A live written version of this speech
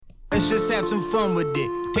let's just have some fun with it.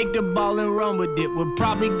 Take the ball and run with it. We're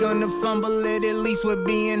probably gonna fumble it, at least we're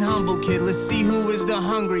being humble, kid. Let's see who is the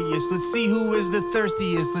hungriest. Let's see who is the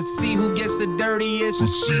thirstiest. Let's see who gets the dirtiest.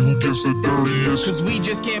 Let's see who gets the dirtiest. Cause we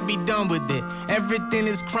just can't be done with it. Everything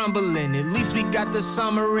is crumbling. At least we got the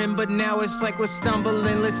summer in, but now it's like we're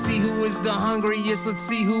stumbling. Let's see who is the hungriest. Let's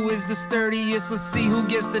see who is the sturdiest. Let's see who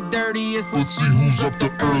gets the dirtiest. Let's see who's up the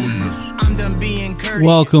earliest. I'm done being courteous.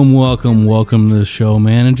 Welcome to the show,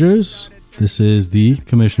 managers. This is the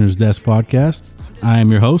Commissioner's Desk Podcast. I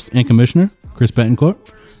am your host and commissioner, Chris Betancourt.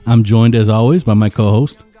 I'm joined, as always, by my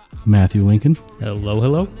co-host, Matthew Lincoln.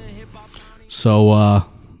 Hello. So,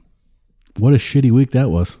 what a shitty week that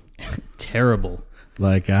was. Terrible.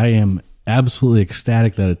 Like, I am absolutely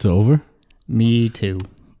ecstatic that it's over. Me too.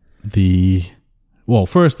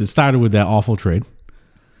 First, it started with that awful trade.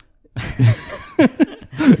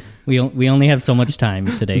 We only have so much time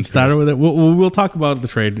today. It started with it. We'll talk about the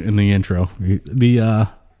trade in the intro. There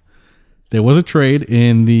was a trade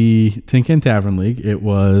in the Tin Can Tavern League. It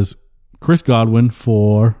was Chris Godwin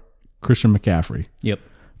for Christian McCaffrey. Yep.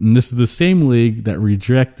 And this is the same league that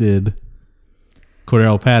rejected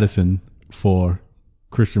Cordell Patterson for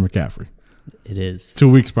Christian McCaffrey. It is 2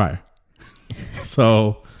 weeks prior.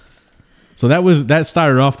 So that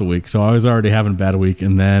started off the week. So I was already having a bad week,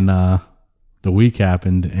 and then the week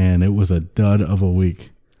happened, and it was a dud of a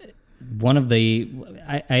week.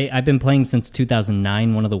 I've been playing since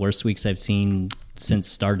 2009. One of the worst weeks I've seen since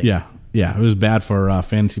starting. Yeah, it was bad for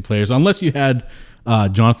fantasy players, unless you had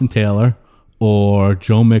Jonathan Taylor or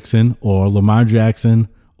Joe Mixon or Lamar Jackson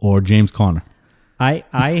or James Conner. I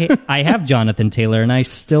have Jonathan Taylor, and I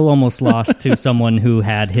still almost lost to someone who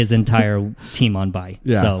had his entire team on bye.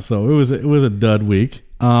 Yeah, so it was a dud week.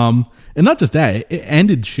 And not just that, it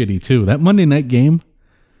ended shitty too. That Monday night game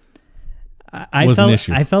was an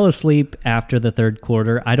issue. I fell asleep after the third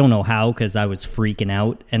quarter. I don't know how, because I was freaking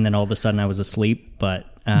out, and then all of a sudden I was asleep.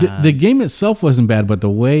 But the game itself wasn't bad, but the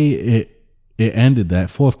way it ended, that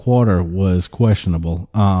fourth quarter, was questionable.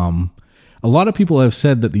 A lot of people have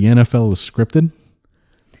said that the NFL was scripted,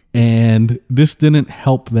 and this didn't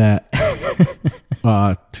help that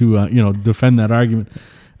to defend that argument.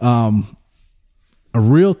 A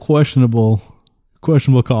real questionable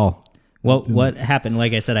call. Well, what happened?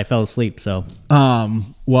 Like I said, I fell asleep. So,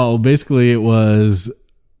 basically, it was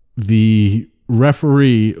the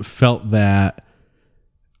referee felt that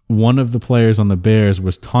one of the players on the Bears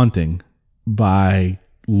was taunting by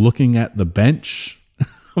looking at the bench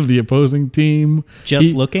of the opposing team.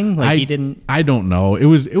 Looking? Like he didn't. I don't know. It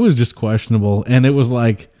was just questionable, and it was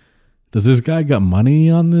like, does this guy got money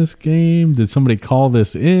on this game? Did somebody call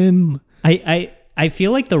this in? I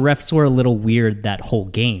feel like the refs were a little weird that whole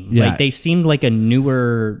game. Yeah. Like, they seemed like a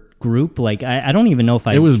newer group. Like, I don't even know if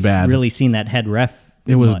I've really seen that head ref.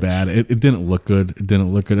 It was bad. It didn't look good. It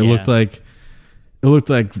looked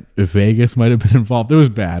like if Vegas might have been involved. It was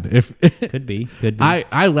bad. Could be.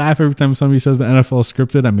 I laugh every time somebody says the NFL is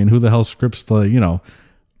scripted. I mean, who the hell scripts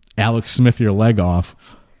Alex Smith your leg off?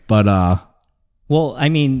 But well, I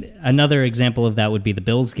mean, another example of that would be the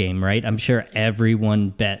Bills game, right? I'm sure everyone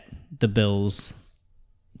bet the Bills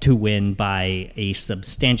to win by a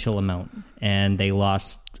substantial amount, and they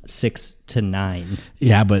lost 6-9.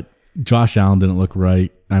 Yeah, but Josh Allen didn't look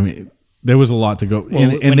right. I mean, there was a lot to go. Well,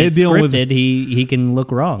 and when it's scripted, he can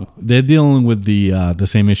look wrong. They're dealing with the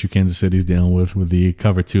same issue Kansas City's dealing with the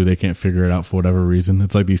cover two. They can't figure it out for whatever reason.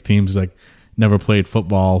 It's like these teams never played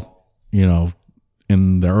football,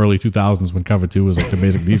 in the early 2000s when cover two was like the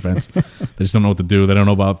basic defense. They just don't know what to do. They don't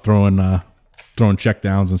know about throwing check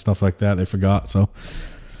downs and stuff like that. They forgot. So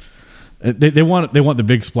they want the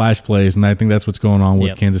big splash plays, and I think that's what's going on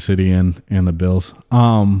with Kansas City and the Bills.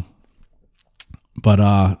 But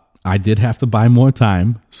I did have to buy more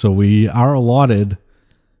time, so we are allotted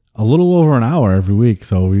a little over an hour every week.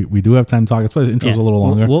 So we do have time to talk. That's why the intro's a little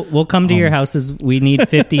longer. We'll come to your houses. We need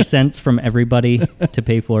 50 cents from everybody to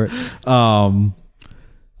pay for it.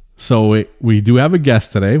 So we do have a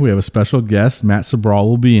guest today. We have a special guest. Matt Sobral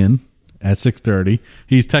will be in at 6:30.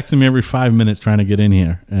 He's texting me every 5 minutes trying to get in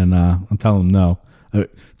here, and I'm telling him no.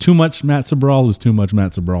 Too much Matt Sobral is too much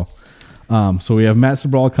Matt Sobral. So we have Matt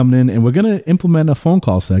Sobral coming in, and we're going to implement a phone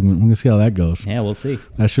call segment. We're going to see how that goes. Yeah, we'll see.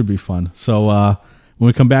 That should be fun. So when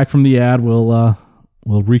we come back from the ad, we'll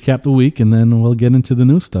recap the week, and then we'll get into the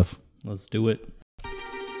new stuff. Let's do it.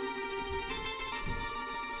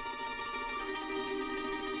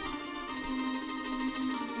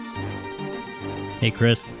 Hey,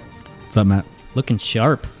 Chris. What's up, Matt? Looking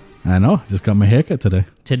sharp. I know. Just got my haircut today.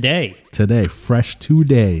 Today. Fresh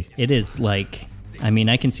today. It is like, I mean,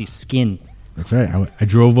 I can see skin. That's right. I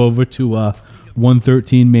drove over to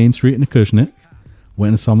 113 Main Street in Acushnet.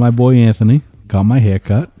 Went and saw my boy Anthony. Got my hair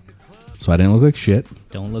cut, so I didn't look like shit.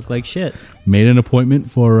 Don't look like shit. Made an appointment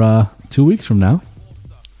for 2 weeks from now,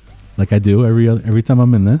 like I do every time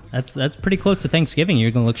I'm in there. That's pretty close to Thanksgiving.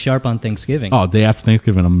 You're going to look sharp on Thanksgiving. Oh, day after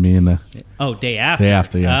Thanksgiving, I'm in there. Oh, day after. Day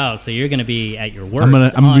after, yeah. Oh, so you're going to be at your worst. I'm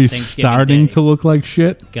gonna be Thanksgiving starting Day. to look like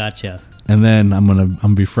shit, Gotcha. and then I'm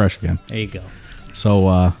gonna be fresh again. There you go.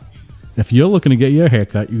 So if you're looking to get your hair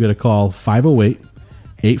cut, you got to call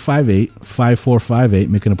 508-858-5458.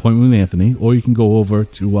 Make an appointment with Anthony, or you can go over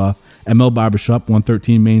to ML Barbershop,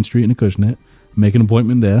 113 Main Street in Acushnet. Make an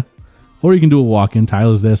appointment there, or you can do a walk-in.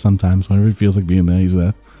 Tyler's there sometimes. Whenever he feels like being there, he's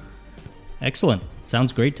there. Excellent.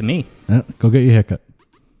 Sounds great to me. Yeah, go get your hair cut.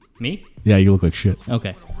 Me? Yeah, you look like shit.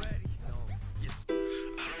 Okay.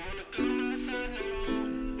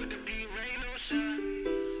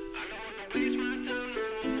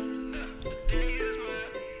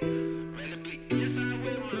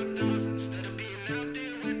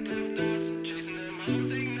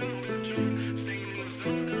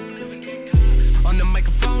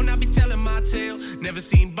 Never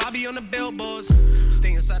seen Bobby on the billboards.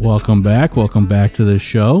 Welcome back to the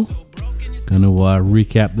show. Gonna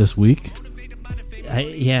recap this week.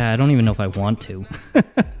 I don't even know if I want to.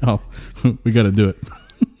 Oh, we got to do it.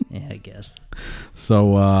 Yeah, I guess.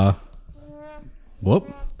 So, whoop.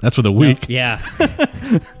 That's for the week. Yeah. I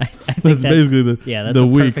think That's basically that's the a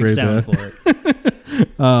week perfect right sound there. for it.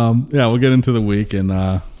 Yeah, we'll get into the week, and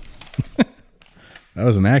that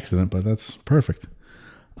was an accident, but that's perfect.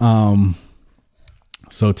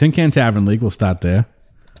 So Tin Can Tavern League, we'll start there,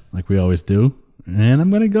 like we always do, and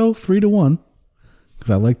I'm gonna go 3-1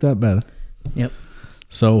 because I like that better. Yep.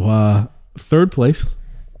 So third place,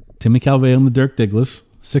 Timmy Calveo and the Dirk Digglers,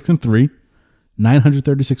 6-3,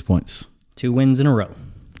 936 points. 2 wins in a row.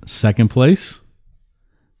 Second place,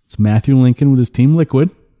 it's Matthew Lincoln with his Team Liquid,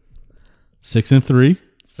 6-3.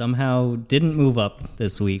 Somehow didn't move up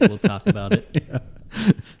this week. We'll talk about it.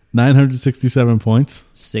 967 points.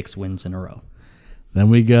 6 wins in a row. Then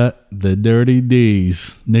we got the Dirty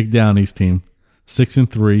D's, Nick Downey's team,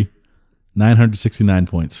 6-3, 969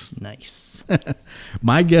 points. Nice.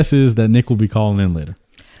 My guess is that Nick will be calling in later.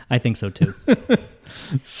 I think so too.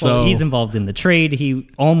 So well, he's involved in the trade. He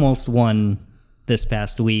almost won this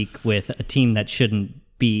past week with a team that shouldn't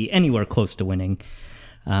be anywhere close to winning.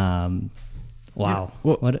 Wow. Yeah,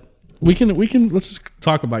 well, What? we can let's just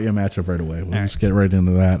talk about your matchup right away. We'll All just get right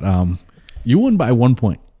into that. You won by 1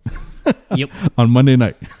 point. Yep. On Monday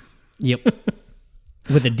night. Yep.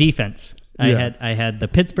 With the defense. Yeah. I had the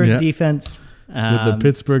Pittsburgh defense. With the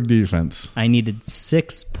Pittsburgh defense. I needed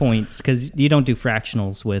 6 points because you don't do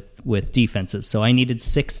fractionals with defenses. So I needed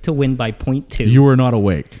 6 to win by 0.2. You were not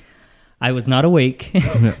awake. I was not awake.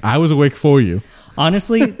 I was awake for you.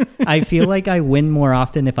 Honestly, I feel like I win more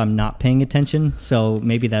often if I'm not paying attention. So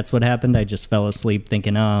maybe that's what happened. I just fell asleep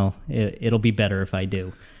thinking, it'll be better if I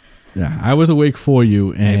do. Yeah, I was awake for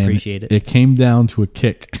you, and I appreciate it. It came down to a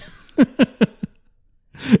kick.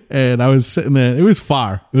 And I was sitting there. It was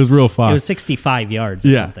far. It was real far. It was 65 yards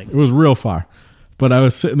or something. It was real far. But I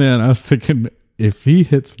was sitting there, and I was thinking, if he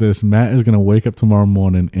hits this, Matt is going to wake up tomorrow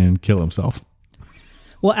morning and kill himself.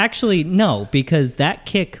 Well, actually, no, because that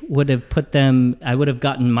kick would have put them, I would have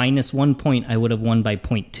gotten minus 1 point. I would have won by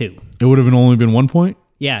 0.2. It would have only been 1 point?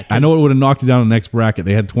 Yeah. I know it would have knocked you down the next bracket.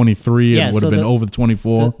 They had 23, and it would have been over the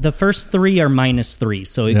 24. The first 3 are minus 3.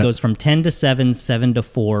 So it goes from 10 to 7, 7 to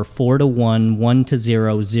 4, 4 to 1, 1 to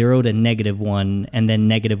 0, 0 to -1, and then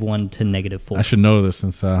 -1 to -4. I should know this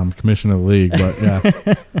since I'm commissioner of the league, but yeah.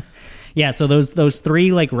 Yeah, so those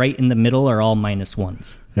 3 like right in the middle are all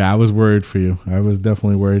 -1s. Yeah, I was worried for you. I was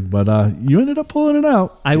definitely worried, but you ended up pulling it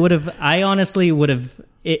out. I honestly would have,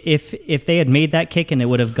 if they had made that kick and it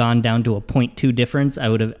would have gone down to a 0.2 difference,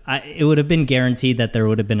 it would have been guaranteed that there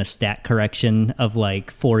would have been a stat correction of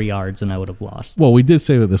like 4 yards and I would have lost. Well, we did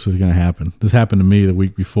say that this was going to happen. This happened to me the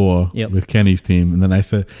week before with Kenny's team, and then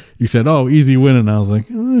you said, "Oh, easy win," and I was like,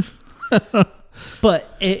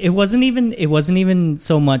 But it wasn't even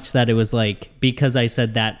so much that it was like because I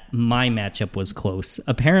said that my matchup was close.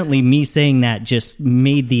 Apparently, me saying that just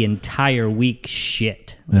made the entire week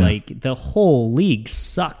shit. Yeah. Like the whole league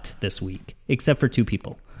sucked this week, except for 2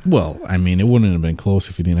 people. Well, I mean, it wouldn't have been close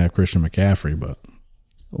if you didn't have Christian McCaffrey, but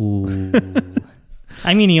ooh,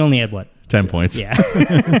 I mean, he only had 10 points. Yeah.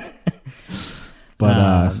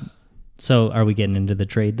 But so are we getting into the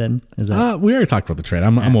trade then? Is that we already talked about the trade.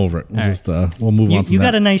 I'm over it. We'll move on from that. You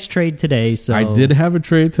got a nice trade today. So I did have a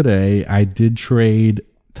trade today. I did trade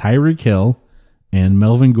Tyreek Hill and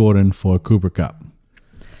Melvin Gordon for Cooper Kupp.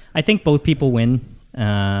 I think both people win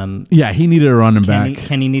Yeah, he needed a running back.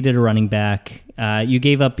 Kenny needed a running back. You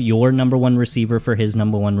gave up your number one receiver for his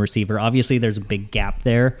number one receiver. Obviously, there's a big gap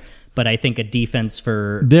there, but I think a defense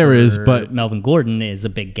for Melvin Gordon is a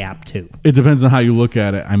big gap too. It depends on how you look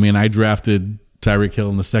at it. I mean, I drafted Tyreek Hill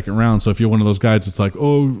in the second round, so if you're one of those guys that's like,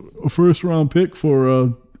 oh, a first round pick for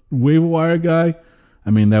a waiver wire guy, I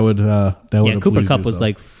mean, that would Cooper Kupp was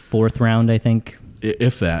like fourth round, I think.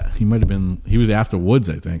 If that. He might have been, he was after Woods,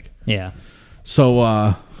 I think. Yeah. So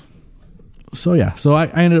I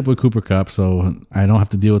ended up with Cooper Kupp, so I don't have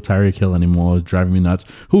to deal with Tyreek Hill anymore. It's driving me nuts.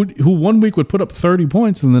 Who 1 week would put up 30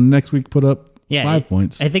 points and then the next week put up 5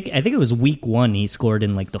 points. I think it was week 1 he scored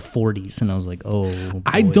in like the 40s, and I was like, oh boy.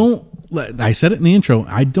 I said it in the intro,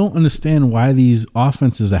 I don't understand why these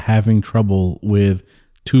offenses are having trouble with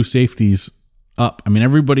two safeties up. I mean,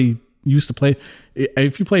 everybody used to play.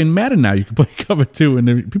 If you play in Madden now, you can play cover 2,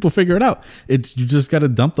 and people figure it out. You just got to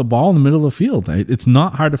dump the ball in the middle of the field. It's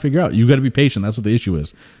not hard to figure out. You got to be patient. That's what the issue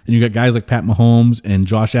is. And you got guys like Pat Mahomes and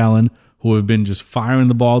Josh Allen who have been just firing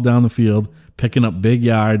the ball down the field, picking up big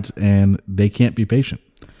yards, and they can't be patient.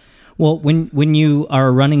 Well, when you are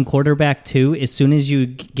a running quarterback too, as soon as you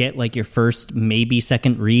get like your first, maybe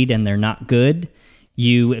second read and they're not good,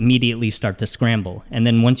 you immediately start to scramble. And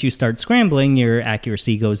then once you start scrambling, your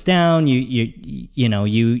accuracy goes down.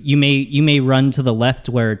 You may run to the left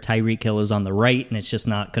where Tyreek Hill is on the right, and it's just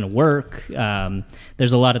not going to work.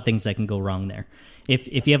 There's a lot of things that can go wrong there.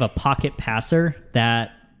 If you have a pocket passer,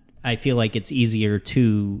 that I feel like it's easier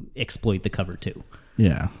to exploit the cover too.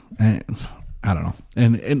 Yeah. I don't know.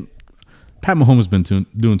 And Pat Mahomes has been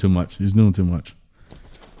doing too much. He's doing too much.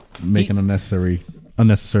 Making unnecessary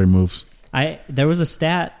moves. There was a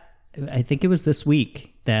stat, I think it was this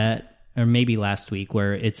week or maybe last week,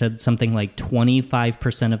 where it said something like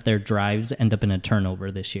 25% of their drives end up in a turnover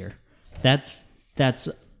this year. That's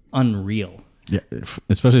unreal. Yeah,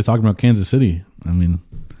 especially talking about Kansas City. I mean,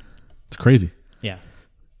 it's crazy. Yeah.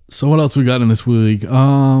 So what else we got in this league?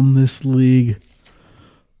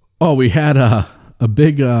 We had a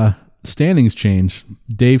big standings change.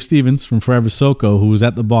 Dave Stevens from Forever Soko, who was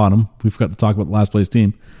at the bottom. We forgot to talk about the last place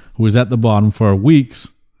team. Who was at the bottom for weeks,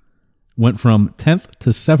 went from 10th to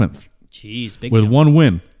 7th. Jeez, big with jump. 1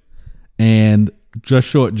 win. And just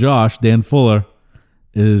short Josh, Dan Fuller,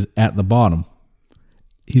 is at the bottom.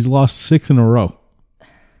 He's lost 6 in a row.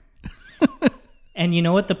 And you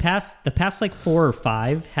know what? The past like 4 or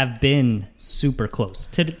 5 have been super close.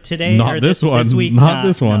 Today, not or this week, not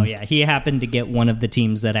this one. No, yeah, he happened to get one of the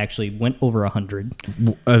teams that actually went over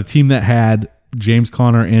 100. A team that had James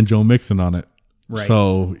Conner and Joe Mixon on it. Right.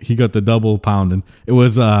 So he got the double pounding. It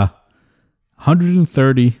was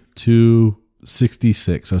 130 to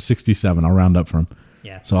 66, or 67. I'll round up for him.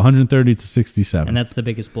 Yeah. So 130 to 67. And that's the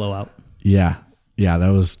biggest blowout. Yeah.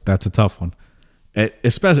 That's a tough one.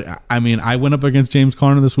 Especially, I mean, I went up against James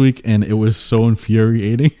Conner this week, and it was so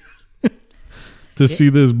infuriating to see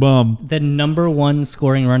this bum. The number 1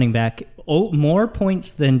 scoring running back, more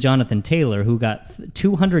points than Jonathan Taylor, who got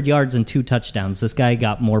 200 yards and 2 touchdowns. This guy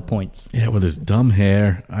got more points. Yeah, with his dumb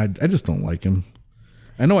hair. I just don't like him.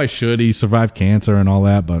 I know I should. He survived cancer and all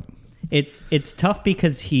that, but... It's tough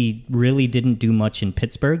because he really didn't do much in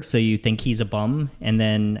Pittsburgh, so you think he's a bum, and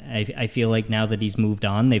then I feel like now that he's moved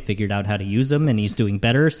on, they figured out how to use him, and he's doing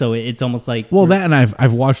better, so it's almost like... Well, that, and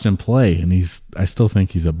I've watched him play, and I still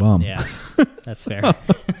think he's a bum. Yeah, that's fair.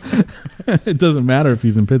 It doesn't matter if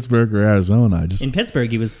he's in Pittsburgh or Arizona. In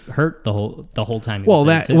Pittsburgh, he was hurt the whole time.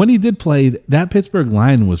 When he did play, that Pittsburgh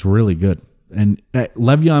line was really good, and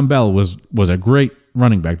Le'Veon Bell was a great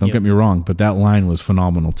running back. Don't get me wrong, but that line was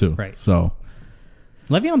phenomenal too. Right. So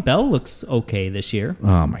Le'Veon Bell looks okay this year.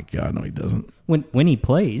 Oh my God, no, he doesn't. When he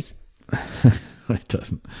plays, it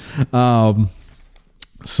doesn't.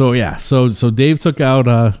 So Dave took out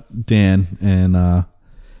Dan, and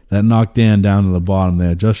that knocked Dan down to the bottom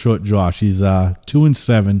there, just short Josh. He's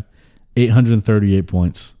 2-7, 838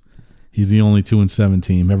 points. He's the only 2-7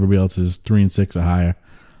 team. Everybody else is 3-6 or higher.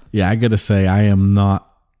 Yeah, I gotta say, I am not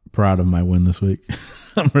proud of my win this week.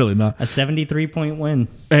 I'm really not. A 73-point win.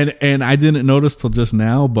 And I didn't notice till just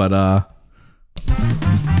now, but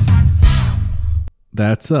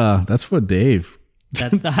that's for Dave.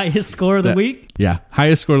 That's the highest score of the week? Yeah,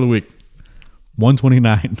 highest score of the week.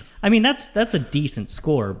 129. I mean, that's a decent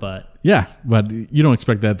score, but... Yeah, but you don't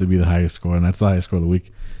expect that to be the highest score, and that's the highest score of the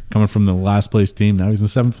week. Coming from the last place team, now he's in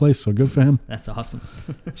 7th place, so good for him. That's awesome.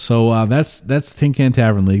 So that's the Tin Can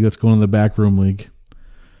Tavern League. Let's go into the Backroom League.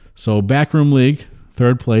 So Backroom League,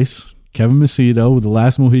 3rd place, Kevin Macedo with the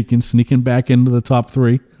last Mohican sneaking back into the top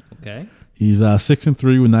 3. Okay. He's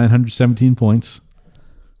 6-3 with 917 points.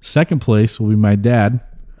 2nd place will be my dad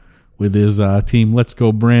with his team. Let's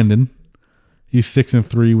go, Brandon. He's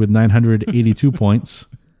 6-3 with 982 points.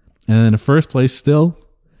 And then in first place still,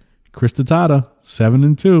 Chris Tatata,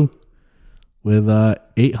 7-2 with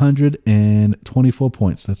 824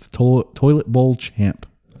 points. That's the toilet bowl champ.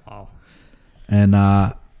 Wow. And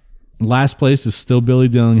last place is still Billy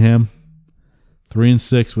Dillingham,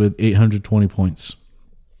 3-6 with 820 points.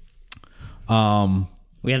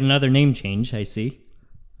 We had another name change, I see.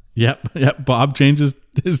 Yep. Bob changes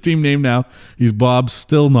his team name now. He's Bob's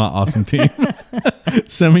still not awesome team.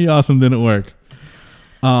 Semi-awesome didn't work.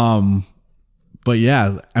 But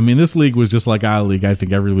yeah, I mean, this league was just like our league. I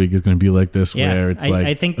think every league is going to be like this, where it's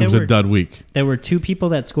I think it was a dud week. There were 2 people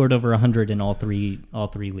that scored over 100 in all three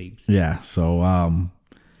leagues. Yeah. So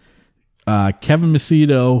Kevin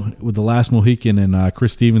Macedo with the last Mohican and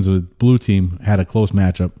Chris Stevens with blue team had a close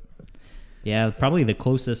matchup. Yeah, probably the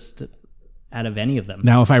closest out of any of them.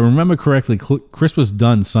 Now, if I remember correctly, Chris was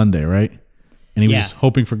done Sunday, right? And he was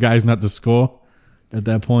hoping for guys not to score at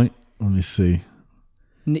that point. Let me see.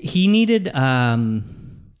 He needed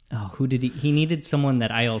who did he needed someone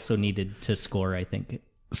that I also needed to score, I think.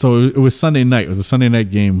 So it was Sunday night. It was a Sunday night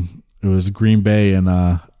game. It was Green Bay and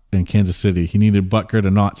Kansas City. He needed Butker to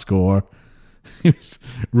not score. He was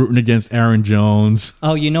rooting against Aaron Jones.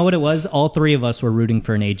 Oh, you know what it was? All 3 of us were rooting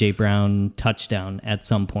for an A.J. Brown touchdown at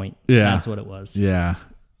some point. Yeah. That's what it was. Yeah.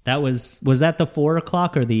 That was that the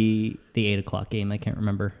 4:00 or the 8:00 game? I can't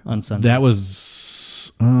remember on Sunday. That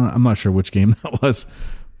was, I'm not sure which game that was,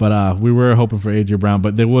 but we were hoping for A.J. Brown,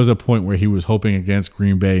 but there was a point where he was hoping against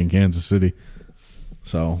Green Bay and Kansas City.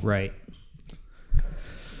 So right.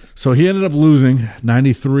 So he ended up losing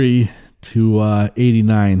 93 to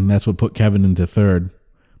 89. That's what put Kevin into third,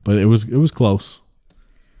 but it was close.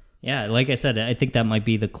 Yeah, like I said, I think that might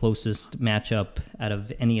be the closest matchup out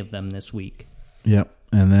of any of them this week. Yep.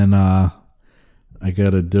 And then I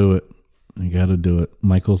got to do it.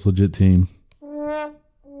 Michael's legit team.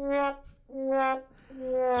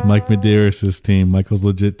 It's Mike Medeiros' team. Michael's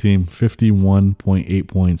legit team, 51.8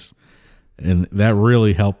 points. And that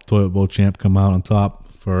really helped Toilet Bowl Champ come out on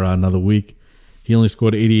top for another week. He only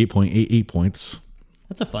scored 88.88 points.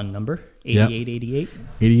 That's a fun number. 88.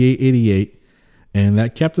 88. And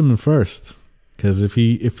that kept him in first. Because if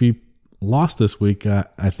he lost this week,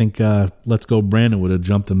 I think Let's Go Brandon would have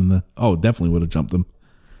jumped him definitely would have jumped him.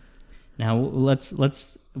 Now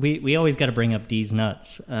we always got to bring up D's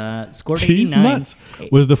Nuts. Scored D's 89. Nuts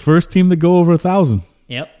was the first team to go over 1,000.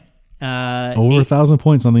 Yep. Over 1,000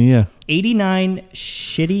 points on the year. 89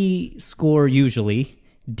 shitty score usually.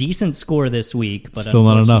 Decent score this week, but still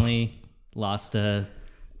not enough. Lost to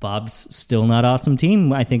Bob's still not awesome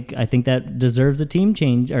team. I think that deserves a team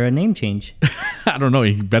change or a name change. I don't know.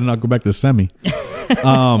 He better not go back to semi.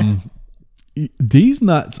 D's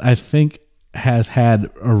Nuts, I think, has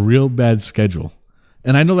had a real bad schedule,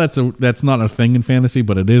 and I know that's not a thing in fantasy,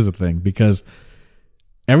 but it is a thing because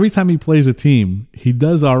every time he plays a team, he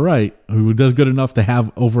does all right. He does good enough to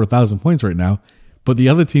have over 1,000 points right now. But the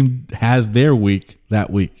other team has their week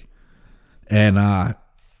that week. And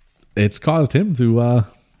it's caused him to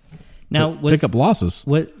pick up losses.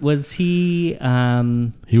 What was he?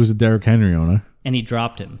 He was a Derrick Henry owner. And he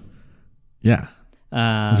dropped him. Yeah.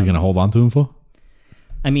 Is he going to hold on to him for?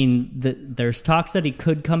 I mean, there's talks that he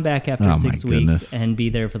could come back after 6 weeks and be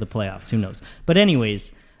there for the playoffs. Who knows? But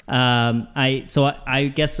anyways,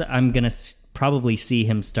 I guess I'm going to probably see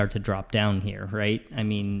him start to drop down here, right? I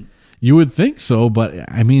mean... You would think so, but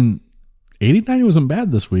I mean, 89 wasn't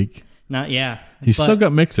bad this week. He's still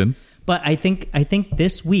got Mixon. But I think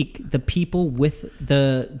this week the people with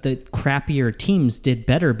the crappier teams did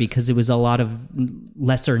better because it was a lot of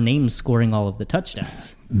lesser names scoring all of the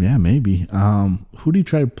touchdowns. Yeah, maybe. Who do you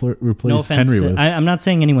try to replace Henry with? I'm not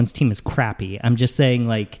saying anyone's team is crappy. I'm just saying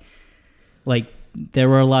like there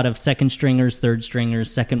were a lot of second stringers, third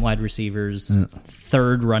stringers, second wide receivers,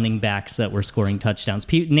 third running backs that were scoring touchdowns.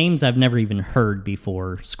 Names I've never even heard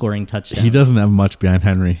before scoring touchdowns. He doesn't have much behind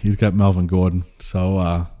Henry. He's got Melvin Gordon.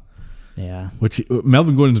 So,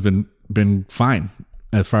 Melvin Gordon's been fine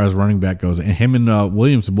as far as running back goes. And him and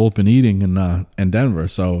Williams have both been eating in Denver.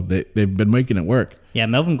 So they've been making it work. Yeah,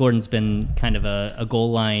 Melvin Gordon's been kind of a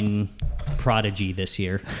goal line prodigy this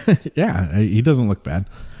year. Yeah, he doesn't look bad.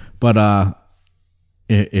 But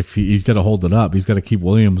if he's got to hold it up, he's got to keep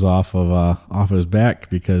Williams off of his back,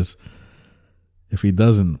 because if he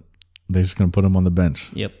doesn't, they're just going to put him on the bench.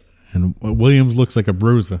 Yep. And Williams looks like a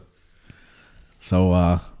bruiser.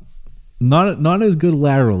 So not as good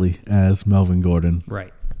laterally as Melvin Gordon.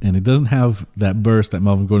 Right. And he doesn't have that burst that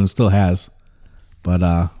Melvin Gordon still has,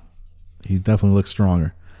 but he definitely looks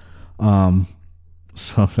stronger.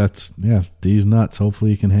 So that's, D's nuts.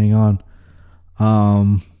 Hopefully he can hang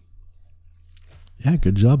on. Yeah,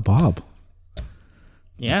 good job, Bob.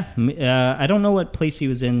 Yeah, I don't know what place he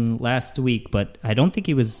was in last week, but I don't think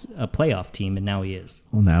he was a playoff team, and now he is.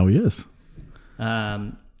 Well, now he is.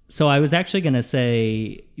 So I was actually going to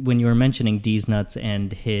say, when you were mentioning D's nuts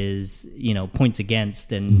and his, points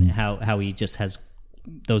against and how he just has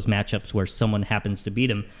those matchups where someone happens to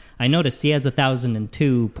beat him, I noticed he has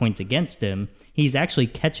 1,002 points against him. He's actually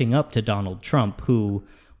catching up to Donald Trump, who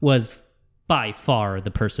was by far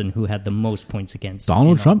the person who had the most points against.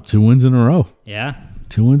 Donald Trump, 2 wins in a row. Yeah.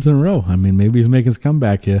 2 wins in a row. I mean, maybe he's making his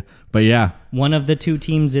comeback here. But yeah. One of the 2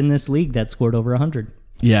 teams in this league that scored over 100.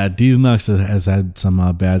 Yeah, D's Nuts has had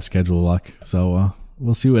some bad schedule luck. So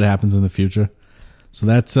we'll see what happens in the future. So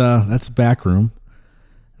that's back room.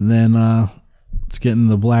 And then let's get in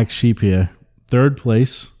the black sheep here. Third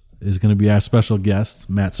place is going to be our special guest,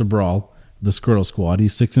 Matt Sobral, the Squirtle Squad.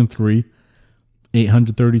 He's 6-3,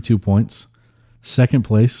 832 points. Second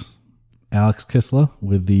place, Alex Kisla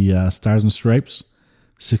with the Stars and Stripes,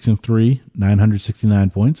 6-3, 969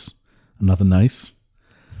 points. Nothing nice.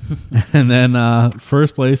 And then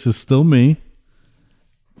first place is still me.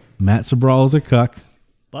 Matt Sobral is a cuck.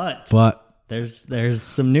 But there's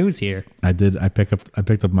some news here. I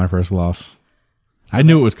picked up my first loss. So I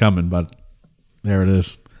knew it was coming, but there it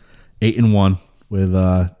is. 8-1 with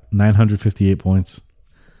 958 points.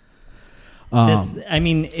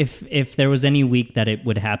 If there was any week that it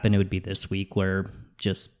would happen, it would be this week where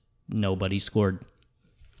just nobody scored.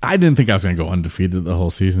 I didn't think I was going to go undefeated the whole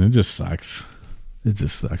season. It just sucks.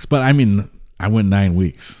 But I mean, I went 9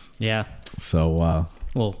 weeks. Yeah. So,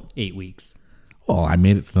 8 weeks. Well, I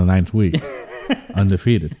made it to the 9th week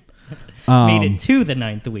undefeated. Made it to the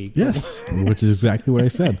 9th week. Yes, which is exactly what I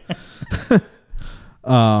said.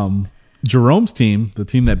 Jerome's team, the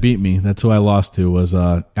team that beat me, that's who I lost to, was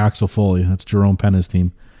Axel Foley. That's Jerome Penna's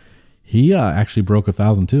team. He actually broke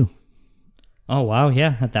 1,000 too. Oh, wow.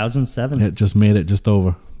 Yeah, 1,007. It just made it just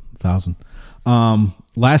over 1,000.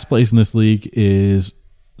 Last place in this league is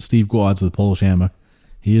Steve Gwads with Polish Hammer.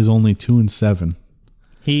 He is only 2-7.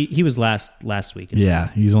 He was last week. Yeah,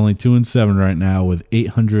 he's only 2-7 right now with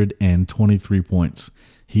 823 points.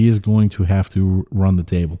 He is going to have to run the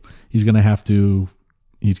table. He's going to have to.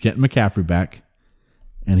 He's getting McCaffrey back,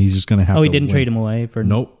 and he's just going to have to. Oh, he didn't trade him away for.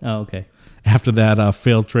 Nope. Oh, okay. After that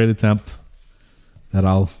failed trade attempt that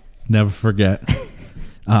I'll never forget.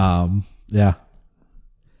 Yeah,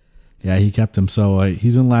 he kept him. So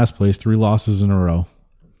he's in last place, 3 losses in a row.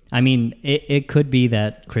 I mean, it could be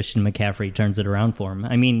that Christian McCaffrey turns it around for him.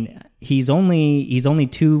 I mean, he's only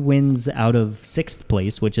 2 wins out of 6th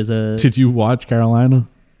place, which is a. Did you watch Carolina?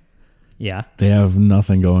 Yeah, they have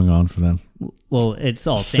nothing going on for them. Well, it's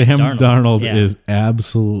all Sam Darnold is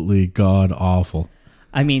absolutely god awful.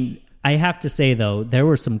 I mean, I have to say though, there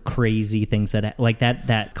were some crazy things that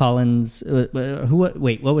Collins.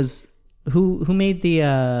 Who made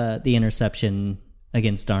the interception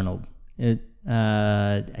against Darnold?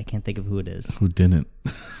 I can't think of who it is. Who didn't?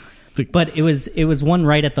 But it was one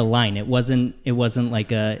right at the line. It wasn't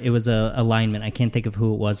like it was a lineman. I can't think of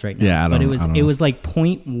who it was right now. Yeah, but it was like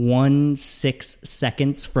 0.16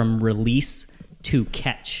 seconds from release to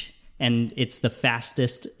catch, and it's the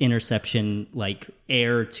fastest interception, like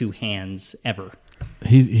air to hands ever.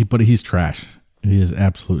 But he's trash. He is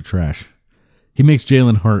absolute trash. He makes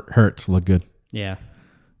Jalen Hurts look good. Yeah,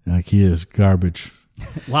 like he is garbage.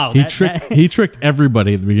 Wow, he tricked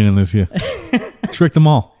everybody at the beginning of this year. Tricked them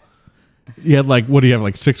all. He had what do you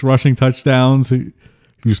have, 6 rushing touchdowns? He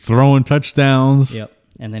was throwing touchdowns. Yep.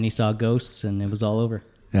 And then he saw ghosts and it was all over.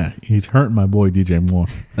 Yeah, he's hurting my boy DJ Moore.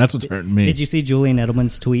 That's what's hurting me. Did you see Julian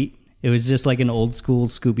Edelman's tweet? It was just like an old school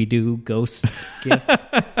Scooby-Doo ghost gif.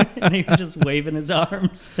 And he was just waving his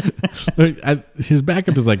arms. His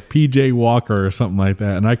backup is like PJ Walker or something like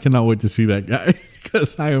that. And I cannot wait to see that guy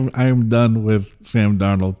because I am done with Sam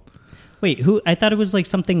Darnold. Wait, who? I thought it was like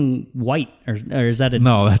something White, or is that a?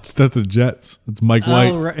 No, that's the Jets. It's Mike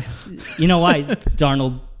White. Right. You know why?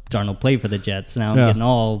 Darnold played for the Jets. Now I'm getting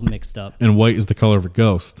all mixed up. And white is the color of a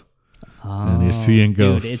ghost. Oh, and you're seeing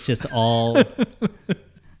ghosts. Dude, it's just all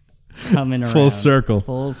coming around. Full circle.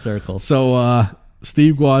 Full circle. So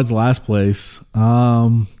Steve Gwad's last place.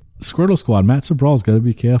 Squirtle Squad. Matt Sobral's got to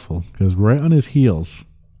be careful because right on his heels,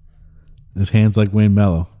 his hands like Wayne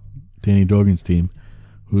Mello, Danny Dorgan's team,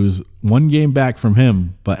 who's 1 game back from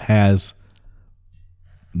him, but has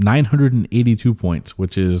 982 points,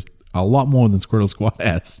 which is a lot more than Squirtle Squad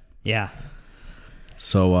has. Yeah.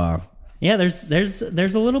 So yeah, there's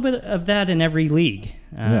a little bit of that in every league.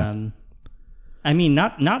 I mean,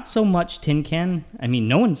 not so much tin can. I mean,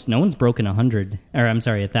 no one's broken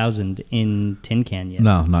 1,000 in tin can yet.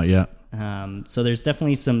 No, not yet. So there's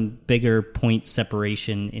definitely some bigger point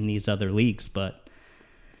separation in these other leagues. But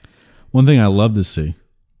one thing I love to see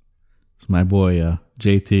is my boy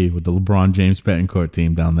JT with the LeBron James Betancourt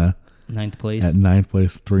team down there. 9th place. At 9th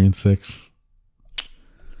place, 3-6.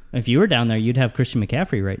 If you were down there, you'd have Christian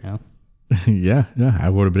McCaffrey right now. yeah, I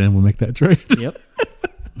would have been able to make that trade. Yep.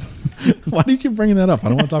 Why do you keep bringing that up? I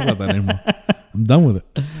don't want to talk about that anymore. I'm done with it.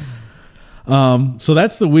 So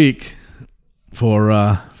that's the week for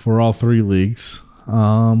all three leagues.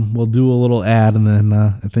 We'll do a little ad, and then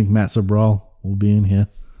I think Matt Sobral will be in here.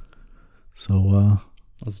 So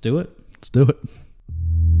let's do it. Let's do it.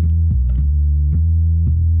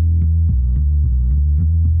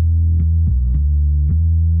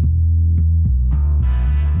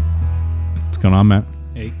 What's going on, Matt?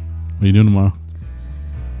 Hey. What are you doing tomorrow?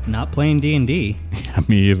 Not playing D&D. Yeah,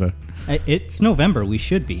 me either. It's November. We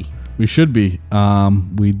should be. We should be. I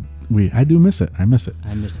do miss it. I miss it.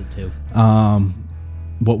 I miss it too.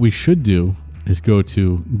 What we should do is go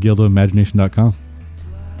to guildofimagination.com.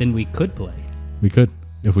 Then we could play. We could.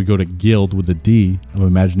 If we go to guild with a D of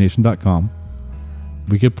imagination.com,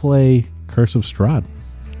 we could play Curse of Strahd.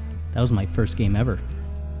 That was my first game ever.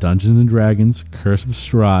 Dungeons and Dragons, Curse of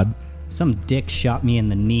Strahd. Some dick shot me in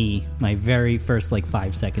the knee my very first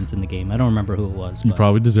 5 seconds in the game. I don't remember who it was. You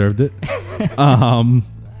probably deserved it. Go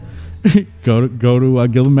to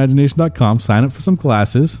guildimagination.com, sign up for some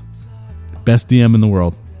classes. Best DM in the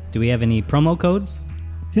world. Do we have any promo codes?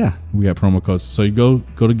 Yeah, we got promo codes. So you go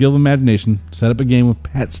to Guild of Imagination, set up a game with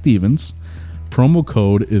Pat Stevens. Promo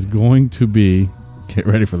code is going to be, get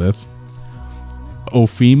ready for this,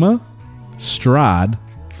 Ophima Strahd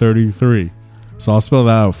 33. So I'll spell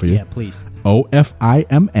that out for you. Yeah, please.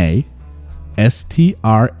 OFIMA STRAHD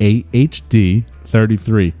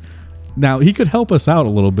 33. Now, he could help us out a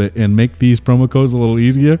little bit and make these promo codes a little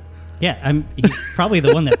easier. Yeah, he's probably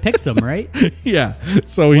the one that picks them, right? Yeah.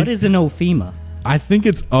 So what is an Ophima? I think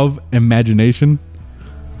it's of imagination.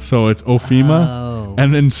 So it's Ophima. Oh.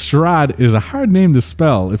 And then Strahd is a hard name to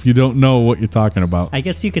spell if you don't know what you're talking about. I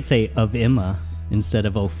guess you could say of Imma instead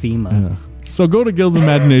of Ophima. Yeah. So go to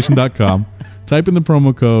guildimagination.com, type in the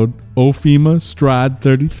promo code Ophima Strahd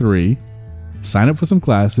 33, sign up for some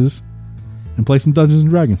classes, and play some Dungeons and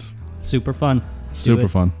Dragons. Super fun. Super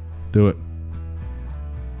fun. Do it.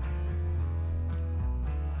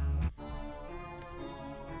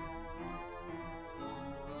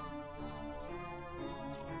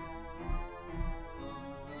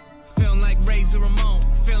 Feeling like Razor Ramon,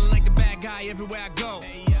 feeling like the bad guy everywhere I go.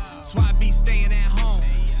 That's why I be staying at home.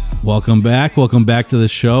 Welcome back. Welcome back to the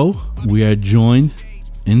show. We are joined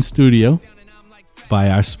in studio by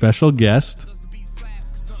our special guest.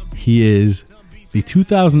 He is the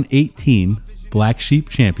 2018 Black Sheep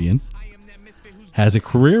champion, has a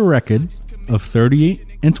career record of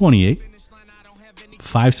 38-28,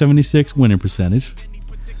 576 winning percentage.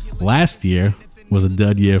 Last year was a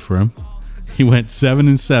dud year for him. He went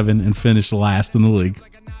 7-7 and finished last in the league.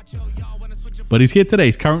 But he's here today.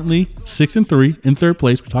 He's currently 6-3 in third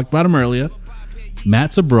place. We talked about him earlier.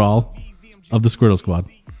 Matt Sobral of the Squirtle Squad.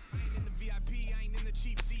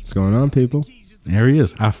 What's going on, people? There he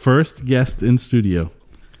is, our first guest in studio.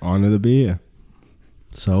 Honor to be here.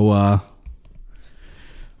 So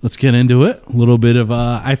let's get into it. A little bit of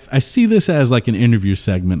I see this as like an interview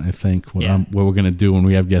segment. I think what we're gonna do when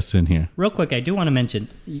we have guests in here. Real quick, I do want to mention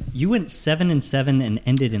you went 7-7 and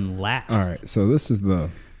ended in last. All right, so this is the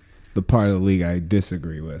part of the league I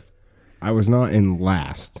disagree with. I was not in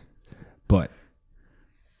last, but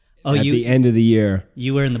at the end of the year,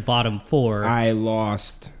 you were in the bottom 4. I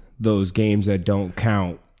lost those games that don't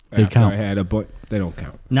count. They count. I had they don't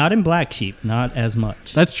count. Not in Black Sheep, not as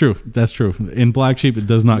much. That's true. That's true. In Black Sheep, it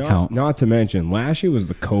does not count. Not to mention, last year was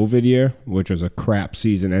the COVID year, which was a crap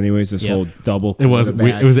season. Anyways, this whole double. It was. It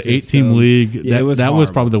was an 8-team league. Yeah, that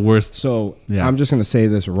was probably the worst. So I'm just going to say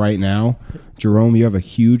this right now, Jerome. You have a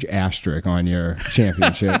huge asterisk on your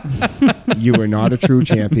championship. You are not a true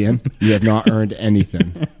champion. You have not earned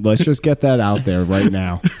anything. Let's just get that out there right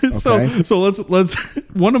now. Okay? So let's.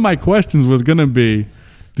 One of my questions was going to be,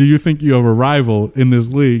 do you think you have a rival in this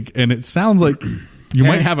league? And it sounds like you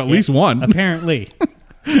might have at least one. Apparently.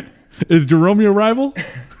 Is Jerome your rival?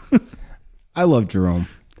 I love Jerome.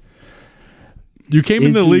 You came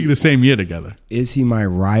into the league the same year together. Is he my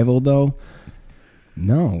rival, though?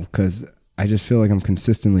 No, because I just feel like I'm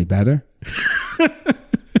consistently better.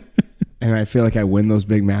 and I feel like I win those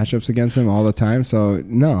big matchups against him all the time. So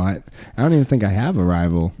no, I don't even think I have a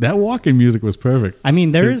rival. That walking music was perfect. I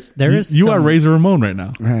mean, there is You are Razor Ramon right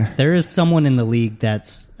now. there is someone in the league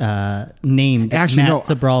that's named Actually, Matt no.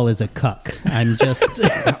 Sobral is a cuck. I'm just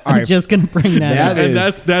I'm right. just gonna bring that That up.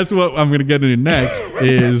 is- And that's what I'm going to get into next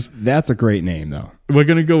is That's a great name though. we're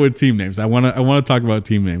going to go with team names. I want to talk about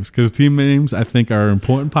team names because team names I think are an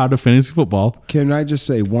important part of fantasy football. Can I just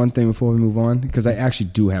say one thing before we move on? Because I actually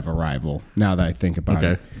do have a rival now that I think about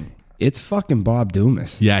Okay. it. It's fucking Bob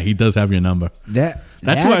Dumas. Yeah, he does have your number. That's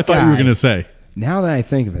What I thought you were going to say. Now that I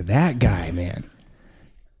think of it, that guy, man,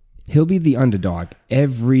 he'll be the underdog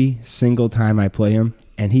every single time I play him,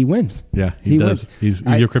 and he wins. Yeah, he does. wins.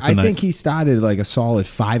 He's your kryptonite. I think he started like a solid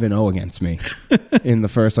 5-0 against me in the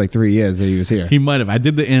first like 3 years that he was here. He might have. I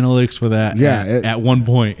did the analytics for that Yeah, at one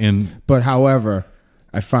point, and But however,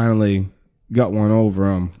 I finally got one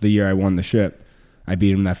over him the year I won the ship. I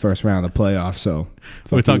beat him that first round of the playoffs. So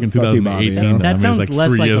we're talking 2018. Bobby, you know? then. I mean, That it was sounds like less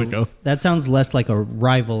 3 like years a, ago. that sounds less like a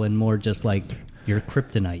rival and more just like your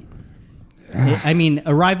kryptonite. I mean,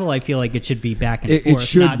 a rival. I feel like it should be back and It forth,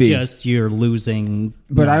 should not be. just you're losing.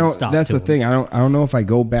 But I don't. nonstop That's to the him. thing. I don't know if I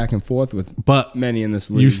go back and forth with But many in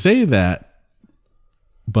this league. you say that,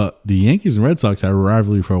 but the Yankees and Red Sox had a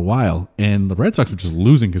rivalry for a while, and the Red Sox were just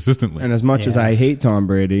losing consistently. And as much as Yeah. I hate Tom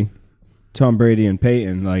Brady and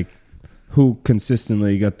Peyton, like who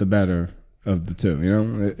consistently got the better of the two? You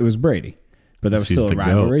know, it was Brady, but that was He's still a the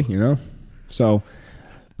rivalry. You know, so What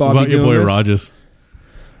Bobby about your boy Dumas, Rogers?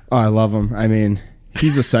 Oh, I love him. I mean,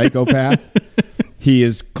 he's a psychopath. He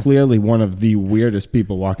is clearly one of the weirdest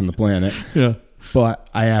people walking the planet, Yeah, but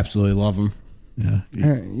I absolutely love him. yeah.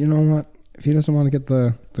 You know what? If he doesn't want to get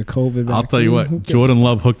the COVID vaccine, I'll tell you who what. cares? Jordan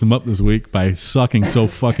Love hooked him up this week by sucking so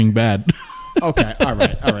fucking bad. Okay, all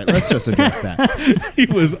right. Let's just address that. He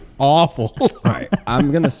was awful. All right,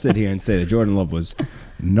 I'm gonna sit here and say that Jordan Love was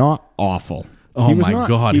not awful. Oh He was my not-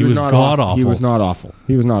 God, he was not god-awful. He was not awful.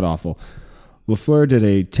 He was not awful. LaFleur did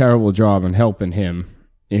a terrible job in helping him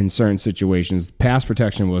in certain situations. Pass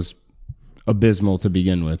protection was abysmal to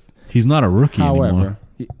begin with. He's not a rookie anymore. However,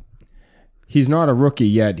 he's not a rookie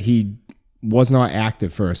yet. He was not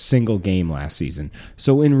active for a single game last season.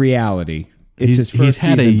 So in reality, it's his first He's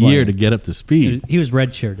had a season year playing. to get up to speed. He was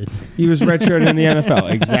redshirted. He was redshirted in the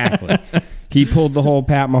NFL. Exactly. He pulled the whole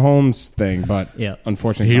Pat Mahomes thing, but Yeah.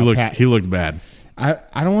 unfortunately, He not looked Pat. he looked bad. I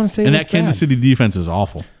don't want to say And it that looked Kansas bad. City defense is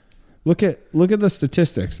awful. Look at the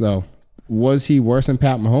statistics though. Was he worse than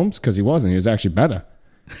Pat Mahomes? Because he wasn't. He was actually better.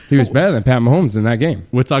 He was better than Pat Mahomes in that game.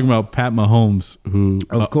 We're talking about Pat Mahomes, who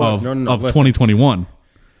Of course. of, No, of listen. 2021,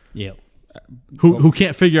 Yeah. who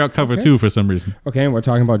can't figure out cover two for some reason. Okay, and we're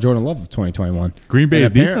talking about Jordan Love of 2021. Green Bay's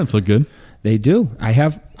And apparent- defense looked good. They do. I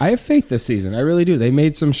have faith this season. I really do. They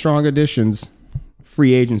made some strong additions,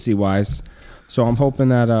 free agency wise. So I'm hoping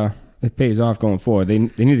that it pays off going forward. They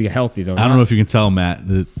need to get healthy though. I don't know if you can tell Matt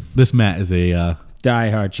that this Matt is a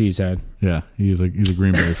Die-hard cheesehead. he's a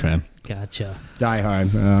Green Bay fan. Gotcha. Die-hard.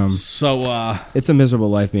 So It's a miserable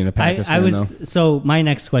life being a Packers I fan was though. so my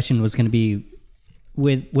next question was going to be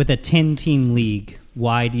with a 10-team league,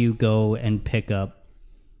 why do you go and pick up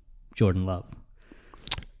Jordan Love?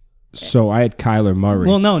 So I had Kyler Murray.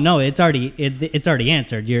 Well, no, it's already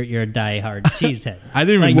answered. You're a diehard cheesehead. I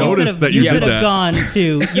didn't even notice that you did could that.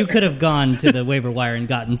 You could have gone to the waiver wire and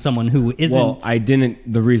gotten someone who isn't. Well, I didn't.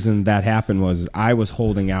 The reason that happened was I was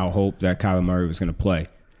holding out hope that Kyler Murray was going to play.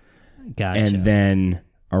 gotcha. And then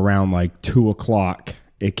around like 2:00,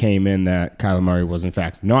 it came in that Kyler Murray was in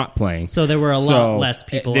fact not playing. So there were a lot less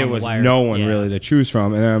people There on the was wire. no one Yeah. really to choose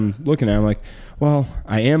from. And I'm looking at him like, well,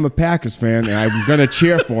 I am a Packers fan and I'm going to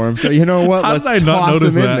cheer for him. So you know what? How Let's did I not toss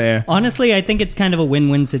notice him in that? there. Honestly, I think it's kind of a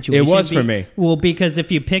win-win situation. It was for me. Well, because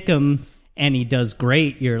if you pick him and he does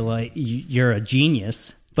great, you're like you're a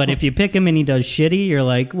genius. But if you pick him and he does shitty, you're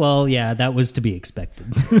like, well, yeah, that was to be expected.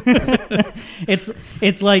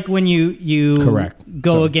 It's like when you Correct.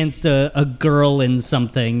 go So- against a girl in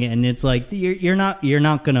something, and it's like you're not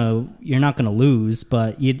gonna lose,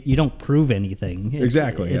 but you don't prove anything.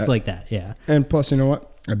 Exactly. It's like that. Yeah. And plus, you know what?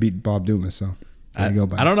 I beat Bob Dumas, so I go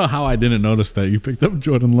by. don't know how I didn't notice that you picked up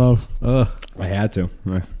Jordan Love. I had to.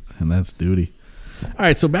 And that's duty. All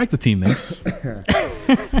right, so back to team names.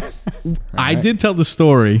 I did tell the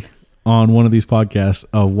story on one of these podcasts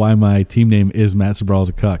of why my team name is Matt Sobral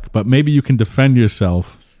a cuck, but maybe you can defend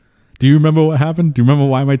yourself. Do you remember what happened? Do you remember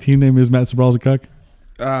why my team name is Matt Sobral a cuck?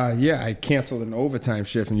 Yeah, I canceled an overtime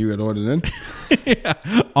shift and you had ordered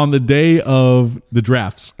in. On the day of the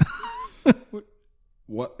drafts.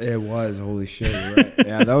 What it was? Holy shit! You're right.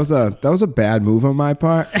 Yeah, that was a bad move on my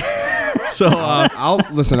part. So I'll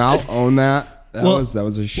own that. That was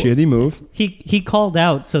a shitty move. He called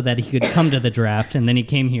out so that he could come to the draft, and then he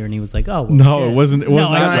came here and he was like, "Oh, well, No, shit." it wasn't. It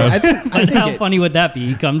wasn't. I think How it- funny would that be?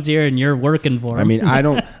 He comes here and you're working for him. I mean,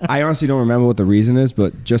 I honestly don't remember what the reason is,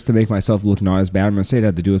 but just to make myself look not as bad, I'm going to say it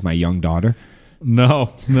had to do with my young daughter. No,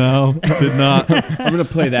 it did not. I'm going to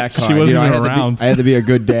play that card. She wasn't I even had to be- around. I had to be a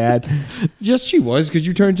good dad. Yes, she was, because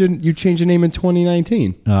you changed your name in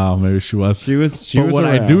 2019. Oh, maybe she was. She was what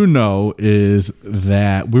I around. do know is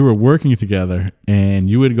that we were working together, and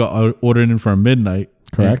you had got ordered in for a midnight.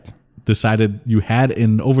 Correct. And decided you had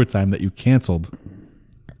in overtime that you canceled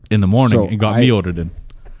in the morning So and got me ordered in.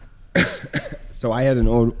 So I had an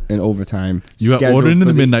overtime. You got scheduled ordered into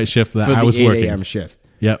for the midnight shift that for I the was 8 working. a.m. shift.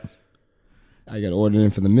 Yep. I got ordered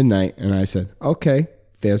in for the midnight, and I said, okay,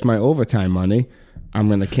 there's my overtime money. I'm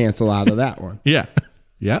going to cancel out of that one. Yeah.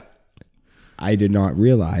 Yeah. I did not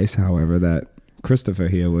realize, however, that Christopher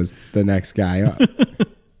here was the next guy up.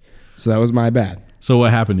 So that was my bad. So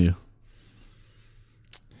what happened to you?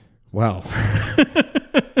 Well,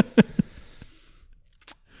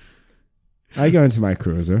 I go into my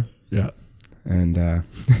cruiser, Yeah. and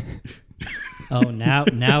oh,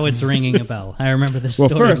 now it's ringing a bell. I remember this well,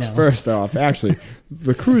 story now. first off, actually,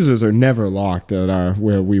 the cruisers are never locked at our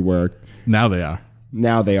where we work. Now they are.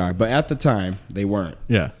 Now they are, but at the time they weren't.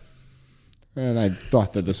 Yeah. And I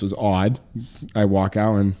thought that this was odd. I walk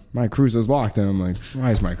out and my cruiser's locked, and I'm like,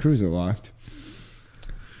 why is my cruiser locked?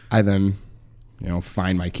 I then,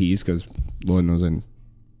 find my keys because Lord knows I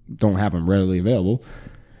don't have them readily available.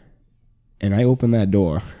 And I open that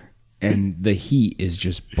door, and the heat is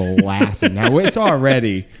just blasting. Now it's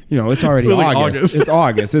already, it's already Feels like August. August. It's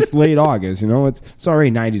August. It's late August. It's already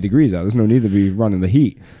 90 degrees out. There's no need to be running the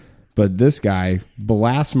heat. But this guy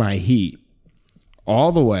blasts my heat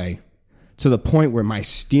all the way to the point where my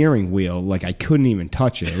steering wheel, like I couldn't even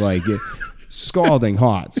touch it, scalding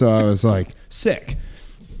hot. So I was like, sick.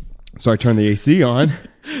 So I turned the AC on,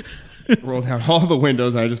 rolled down all the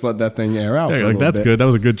windows, and I just let that thing air out. Yeah, for a you're like, little that's bit. good. That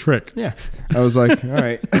was a good trick. Yeah. I was like, all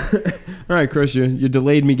right. All right, Chris, you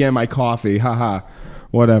delayed me getting my coffee. Haha.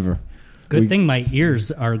 Whatever. Good thing my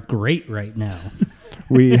ears are great right now.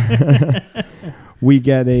 We we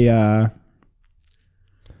get a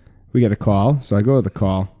call. So I go to the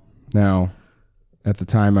call. Now, at the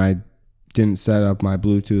time, I didn't set up my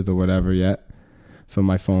Bluetooth or whatever yet for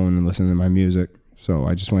my phone and listen to my music. So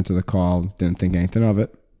I just went to the call, didn't think anything of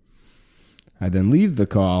it. I then leave the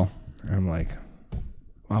call, and I'm like,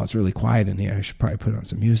 wow, it's really quiet in here. I should probably put on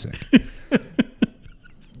some music.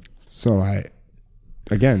 So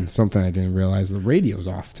again, something I didn't realize, the radio's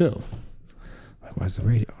off too. Like, why's the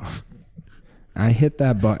radio off? I hit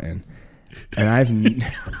that button, and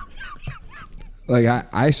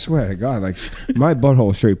I swear to God, like my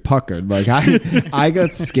butthole straight puckered. Like I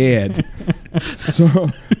got scared. So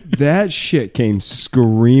that shit came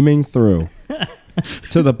screaming through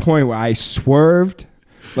to the point where I swerved.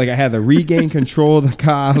 Like I had to regain control of the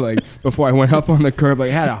car. Like before I went up on the curb,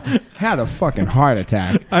 like had a fucking heart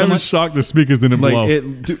attack. I was shocked the speakers didn't blow.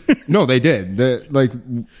 No, they did.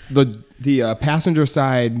 The passenger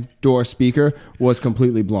side door speaker was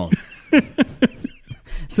completely blown.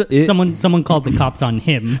 So, someone called the cops on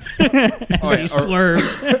him as he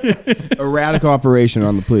swerved. Erratic operation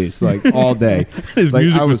on the police, like all day. His Like,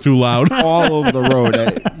 music I was too loud. all over the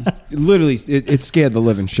road. Literally, it scared the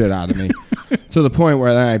living shit out of me. To the point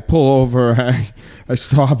where then I pull over, I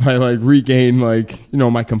stop, I regain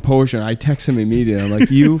my composure. I text him immediately. I'm like,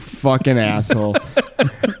 you fucking asshole.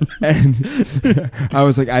 And I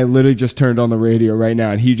was like, I literally just turned on the radio right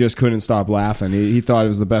now, and he just couldn't stop laughing. He thought it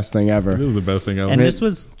was the best thing ever. It was the best thing ever. And this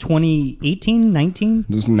was 2018, 19?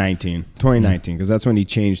 This was 2019, because that's when he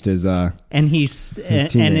changed his. And team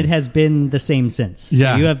and it name. has been the same since. So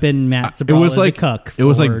Yeah. you have been Matt It Sobral was as like a cuck. it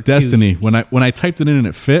was for like destiny. 2 years. When I typed it in and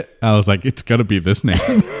it fit, I was like, it's gotta be this name.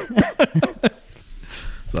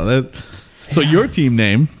 So your team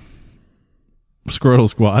name, Squirrel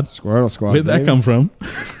Squad. Squirrel Squad. Where'd that baby. come from?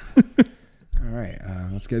 All right,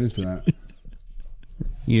 let's get into that.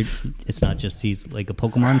 It's not just he's like a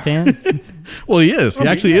Pokemon fan. Well, he is. He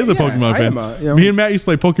actually is a Pokemon I fan. am Me and Matt used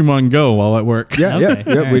to play Pokemon Go while at work. Yeah, Okay,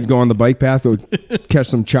 yeah. alright. We'd go on the bike path, we'd catch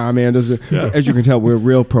some Charmanders. As you can tell, we're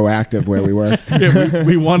real proactive where we were. Yeah,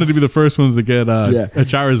 we wanted to be the first ones to get Yeah. a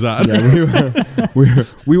Charizard. Yeah,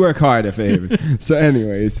 we work hard at Faven. So,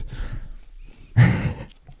 anyways,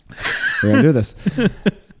 we're gonna do this.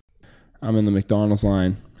 I'm in the McDonald's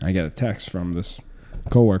line. I get a text from this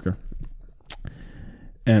coworker,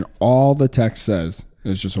 and all the text says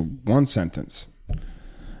is just one sentence.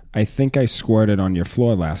 I think I squirted on your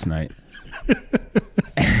floor last night.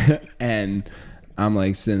 And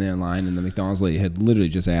I'm sitting there in line, and the McDonald's lady had literally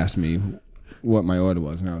just asked me what my order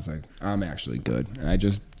was, and I was like, I'm actually good. And I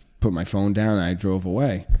just put my phone down and I drove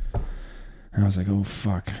away. And I was like, oh,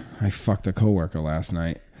 fuck. I fucked a coworker last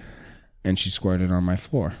night, and she squirted on my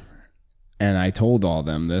floor. And I told all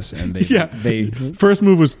them this, and they First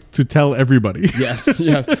move was to tell everybody. yes.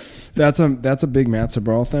 That's a big Matt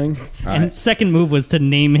Sobral thing. And second move was to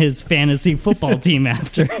name his fantasy football team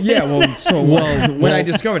after. Yeah, when I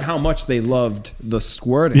discovered how much they loved the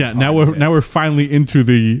squirting. Yeah, now we're finally into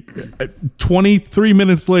the 23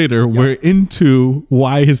 minutes later. Yep. We're into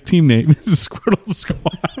why his team name is Squirtle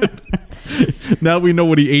Squad. Now we know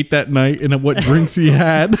what he ate that night and what drinks he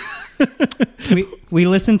had. We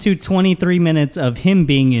listened to 23 minutes of him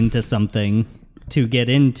being into something to get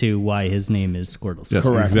into why his name is Squirtle Squad. Yes,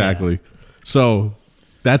 correct. Exactly. So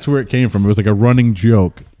that's where it came from. It was like a running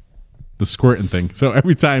joke, the squirting thing. So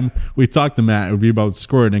every time we talked to Matt, it would be about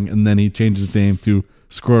squirting, and then he changed his name to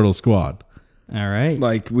Squirtle Squad. All right.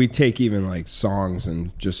 Like, we take even like songs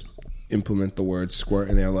and just implement the word squirt,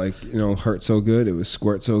 and they're like, hurt so good, it was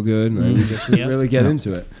squirt so good, and then we just really get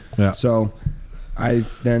into it. Yeah. So I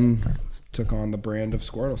then took on the brand of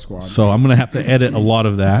Squirtle Squad. So I'm gonna have to edit a lot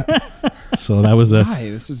of that. So that was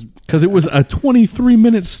because it was a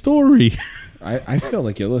 23-minute story. I feel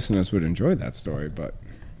like your listeners would enjoy that story, but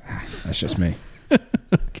that's just me.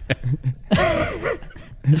 Okay.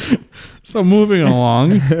 So moving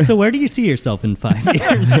along. So where do you see yourself in 5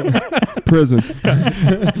 years? Prison.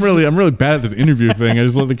 I'm really bad at this interview thing. I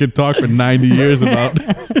just let the kid talk for 90 years about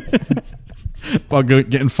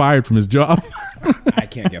getting fired from his job. I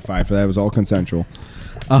can't get fired for that. It was all consensual.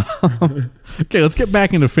 Okay, let's get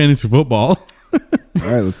back into fantasy football. All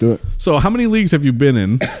right, let's do it. So how many leagues have you been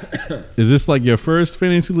in? Is this like your first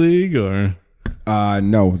fantasy league or?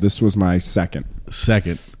 No, this was my second.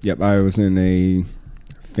 Second. Yep, I was in a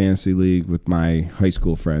fantasy league with my high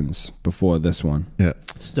school friends before this one. Yeah.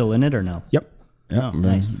 Still in it or no? Yep. Oh,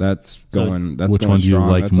 nice. That's which going one do you strong.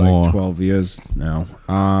 like That's more? like 12 years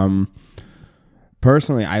now.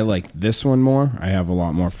 Personally, I like this one more. I have a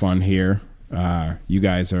lot more fun here. You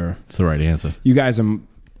guys are... It's the right answer. You guys are...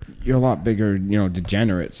 You're a lot bigger,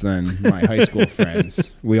 degenerates than my high school friends.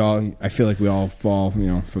 I feel like we all fall,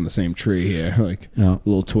 from the same tree here. Like, a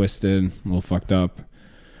little twisted, a little fucked up.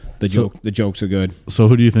 The jokes are good. So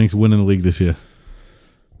who do you think's winning the league this year?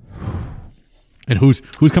 And who's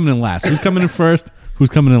coming in last? Who's coming in first? Who's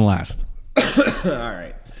coming in last? All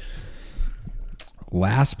right.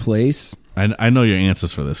 Last place. I know your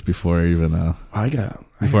answers for this before I even asked. I gotta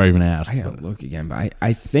look again, but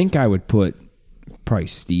I think I would put probably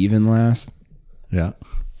Steve in last. Yeah.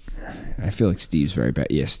 I feel like Steve's very bad.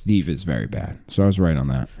 Yeah, Steve is very bad. So I was right on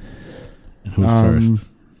that. And who's first?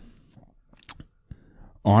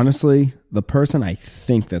 Honestly, the person I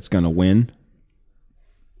think that's going to win,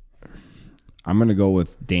 I'm going to go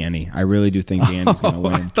with Danny. I really do think Danny's going to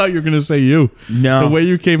win. I thought you were going to say you. No. The way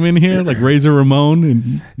you came in here, like Razor Ramon.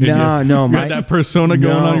 And you had that persona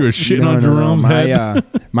going on. You were shitting on Jerome's head.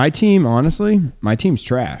 My team, honestly, my team's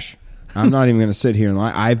trash. I'm not even going to sit here and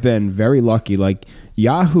lie. I've been very lucky. Like,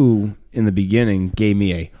 Yahoo in the beginning gave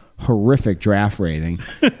me a horrific draft rating.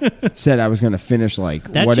 Said I was going to finish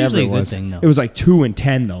That's whatever usually it was. A good thing, though. It was like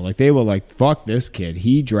 2-10 though. Like, they were like, "Fuck this kid.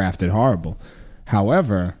 He drafted horrible."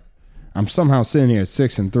 However, I'm somehow sitting here at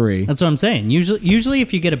 6-3. That's what I'm saying. Usually,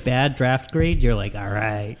 if you get a bad draft grade, you're like, all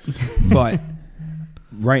right. But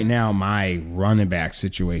right now, my running back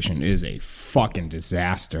situation is a fucking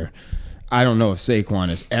disaster. I don't know if Saquon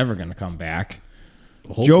is ever going to come back.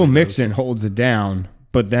 Hopefully Joe Mixon holds it down,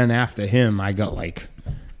 but then after him, I got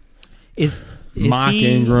Is Mark he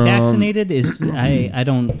Ingram. Vaccinated? I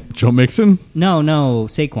don't. Joe Mixon? No,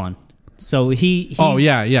 Saquon. So he Oh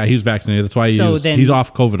yeah, he's vaccinated. That's why he's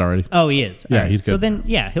off COVID already. Oh, he is. Yeah, right. he's good. So then,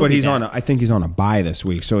 he'll but be he's back. I think he's on a bye this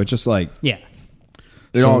week, so it's just like it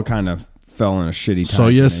all kind of fell in a shitty time. So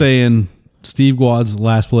you're saying Steve Guad's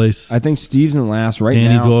last place? I think Steve's in last right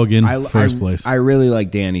Danny now. Doggan first place. I really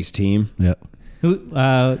like Danny's team. Yeah. Who?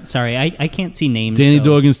 Sorry, I can't see names. Danny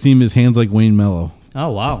Doggan's team is hands like Wayne Mello.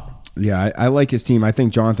 Oh wow. Yeah, I like his team. I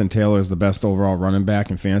think Jonathan Taylor is the best overall running back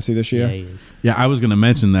in fantasy this year. Yeah, he is. Yeah, I was going to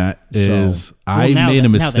mention that. I made a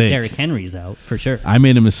mistake. Now that Derrick Henry's out, for sure. I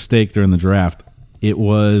made a mistake during the draft. I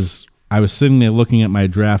was sitting there looking at my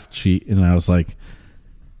draft sheet, and I was like,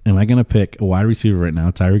 am I going to pick a wide receiver right now,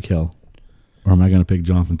 Tyreek Hill, or am I going to pick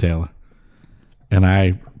Jonathan Taylor? And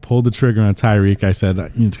I pulled the trigger on Tyreek. I said,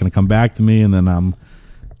 it's going to come back to me, and then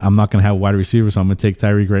I'm not going to have a wide receiver, so I'm going to take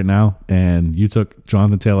Tyreek right now. And you took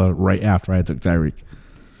Jonathan Taylor right after I took Tyreek.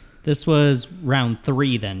 This was round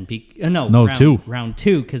 3 then. No, 2. Round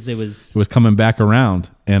 2, because it was coming back around,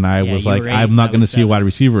 and I was like, I'm not going to see a wide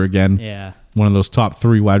receiver again. Yeah. One of those top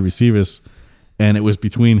 3 wide receivers. and it was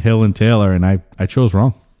between Hill and Taylor, and I chose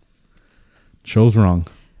wrong. Chose wrong.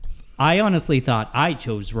 I honestly thought I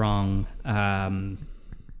chose wrong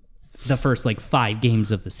the first 5 games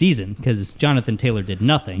of the season because Jonathan Taylor did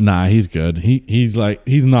nothing. Nah, he's good. He's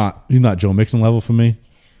not Joe Mixon level for me,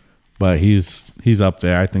 but he's up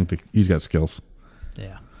there. I think he's got skills.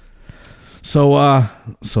 Yeah. So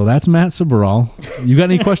that's Matt Sobral. You got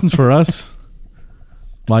any questions for us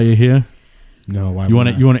while you're here? No, why You want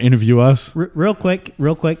to interview us? Real quick.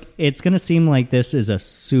 It's going to seem like this is a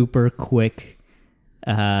super quick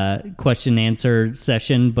question answer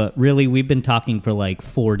session, but really we've been talking for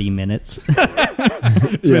 40 minutes.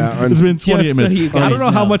 It's been 28 so minutes. you I don't guys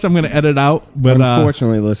know how know. much I'm going to edit out, but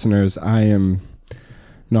Unfortunately, listeners, I am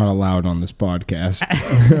not allowed on this podcast.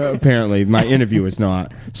 Apparently, my interview is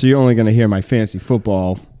not. So you're only going to hear my fantasy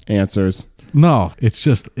football answers. no,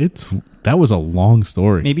 that was a long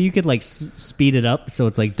story. Maybe you could speed it up so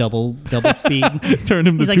it's double speed. Turn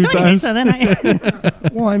him to He's 2 sorry, times. so then I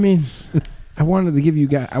Well, I mean, I wanted to give you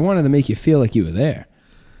guys. I wanted to make you feel like you were there.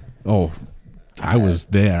 Oh, I was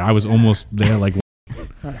there. I was almost there.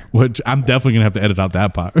 Which I'm definitely gonna have to edit out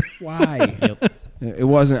that part. Why? Yep. It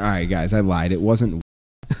wasn't. All right, guys, I lied. It wasn't.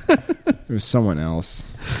 It was someone else.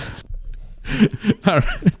 All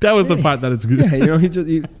right. That was the part that it's good. Yeah, he just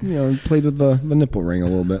he played with the nipple ring a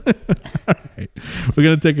little bit. All right. We're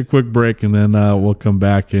gonna take a quick break and then we'll come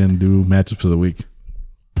back and do matchups of the week.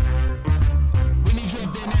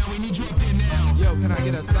 Yo, can I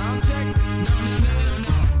get a sound check?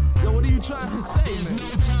 Yo, what are you trying to say, man? There's no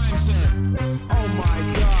time, sir. Oh my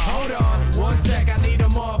God. Hold on. 1 sec. I need a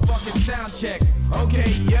motherfucking sound check.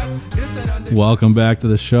 Okay, yep. This that under. Welcome back to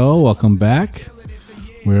the show. Welcome back.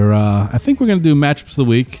 I think we're gonna do matchups of the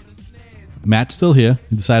week. Matt's still here.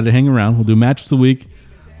 He decided to hang around. We'll do matchups of the week.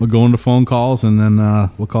 We'll go into phone calls and then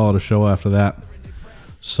we'll call it a show after that.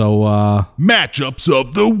 So Matchups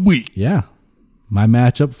of the week. yeah. My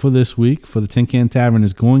matchup for this week for the Tin Can Tavern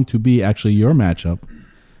is going to be actually your matchup,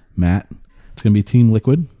 Matt. It's going to be Team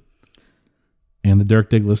Liquid and the Dirk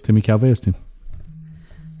Diggler's Timmy Calveo's team.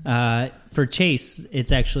 For Chase,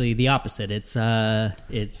 it's actually the opposite. It's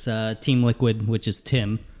Team Liquid, which is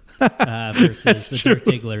Tim, versus the Dirk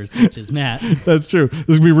Digglers, which is Matt. That's true. This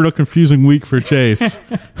is going to be a real confusing week for Chase.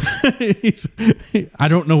 I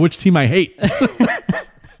don't know which team I hate.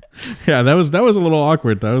 Yeah, that was a little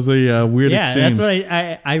awkward. That was a weird Yeah, exchange. that's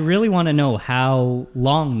what I really want to know how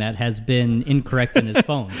long that has been incorrect in his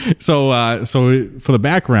phone. So for the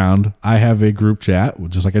background, I have a group chat,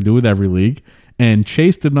 just like I do with every league, and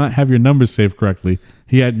Chase did not have your numbers saved correctly.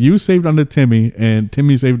 He had you saved under Timmy and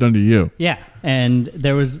Timmy saved under you. Yeah, and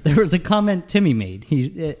there was a comment Timmy made.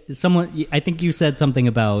 I think you said something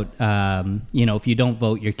about if you don't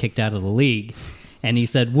vote, you're kicked out of the league. And he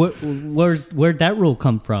said, where'd that rule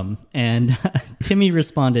come from? And Timmy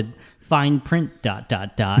responded, fine print, ...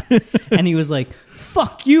 And he was like,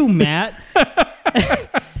 fuck you, Matt.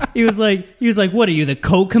 He was like, what are you, the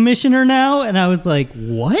co-commissioner now? And I was like,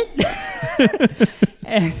 what?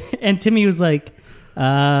 and Timmy was like,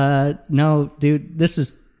 no, dude, this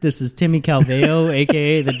is Timmy Calveo,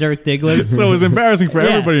 aka the Dirk Diggler. So it was embarrassing for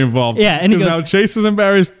everybody involved. Yeah, and he because goes, now Chase is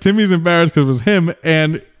embarrassed, Timmy's embarrassed because it was him,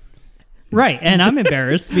 and right, and I'm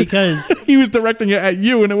embarrassed because he was directing it at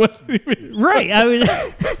you, and it wasn't even right. I was.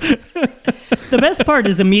 The best part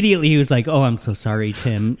is immediately he was like, "Oh, I'm so sorry,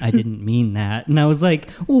 Tim. I didn't mean that." And I was like,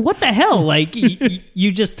 "Well, what the hell? Like,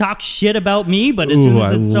 you just talk shit about me, but as soon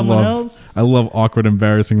as it's someone else." I love awkward,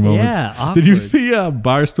 embarrassing moments. Yeah, awkward. Did you see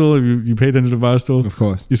Barstool? You pay attention to Barstool? Of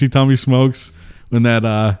course. You see Tommy Smokes when that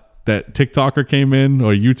TikToker came in,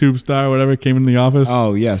 or YouTube star, or whatever, came in the office?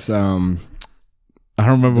 Oh yes. I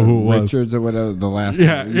don't remember who it was. Richards or whatever, the last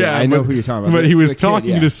Yeah, name. yeah. I know who you're talking about. But he was The kid, talking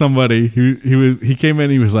yeah. to somebody. He came in.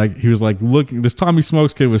 He was like looking. This Tommy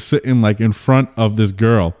Smokes kid was sitting in front of this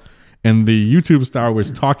girl, and the YouTube star was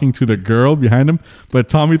talking to the girl behind him. But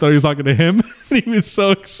Tommy thought he was talking to him, and he was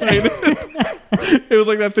so excited. It was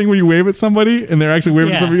like that thing when you wave at somebody, and they're actually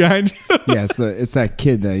waving at somebody behind you. Yeah, it's that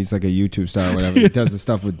kid that he's like a YouTube star or whatever. He does the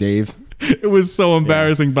stuff with Dave. It was so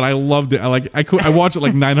embarrassing, but I loved it. I watched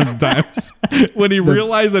it 900 times. When he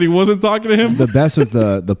realized that he wasn't talking to him, The best was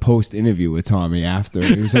the post interview with Tommy after.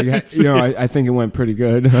 He was like, I think it went pretty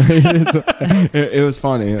good. It was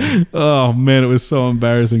funny. oh man, it was so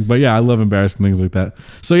embarrassing. But yeah, I love embarrassing things like that.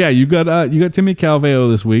 So yeah, you got Timmy Calveo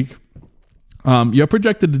this week. You're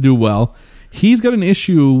projected to do well. He's got an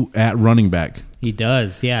issue at running back. He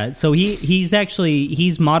does, yeah. So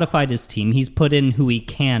he's modified his team. He's put in who he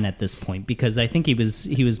can at this point because I think he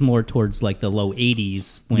was more towards the low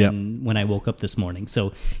 80s when I woke up this morning.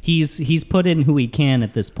 So he's put in who he can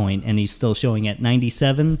at this point, and he's still showing at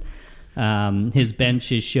 97. His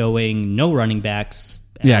bench is showing no running backs.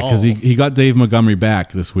 Yeah, because he got Dave Montgomery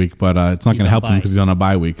back this week, but it's not going to help him because he's on a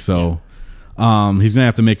bye week. So he's going to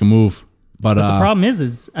have to make a move. But the problem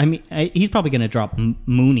is I mean, he's probably going to drop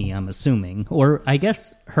Mooney, I'm assuming. Or I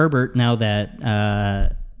guess Herbert now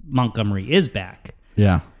that Montgomery is back.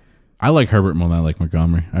 Yeah. I like Herbert more than I like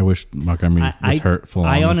Montgomery. I wish Montgomery was hurt for long.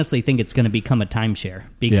 I honestly think it's going to become a timeshare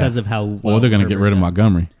because of how well they're going to get rid of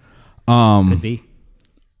Montgomery. Could be.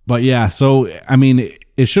 But yeah, so I mean,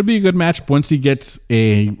 it should be a good match once he gets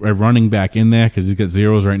a running back in there because he's got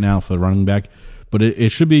zeros right now for the running back. But it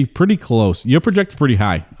should be pretty close. You're projected pretty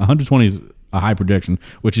high. 120 is a high projection,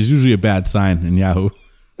 which is usually a bad sign in Yahoo.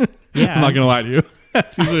 Yeah, I'm not going to lie to you.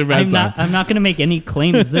 That's usually a bad sign. I'm not going to make any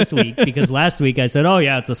claims this week because last week I said, oh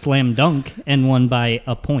yeah, it's a slam dunk and won by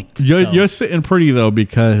a point. You're sitting pretty though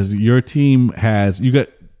because your team you got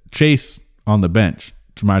Chase on the bench,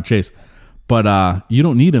 Jamar Chase. But you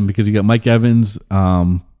don't need him because you got Mike Evans,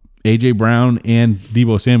 A.J. Brown, and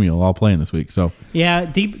Deebo Samuel all playing this week. So yeah,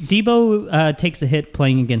 Deebo takes a hit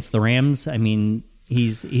playing against the Rams. I mean,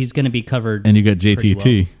 he's going to be covered. And you got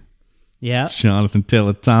JTT. Well. Yeah, Jonathan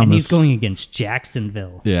Taylor Thomas. And he's going against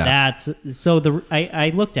Jacksonville. Yeah, that's so.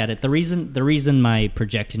 I looked at it. The reason my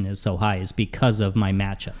projection is so high is because of my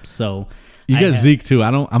matchups. So you got Zeke too.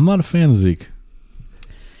 I'm not a fan of Zeke.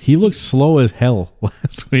 He looked slow as hell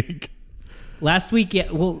last week. Last week,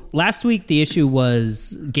 yeah. Well, last week the issue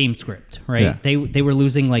was game script, right? Yeah. They were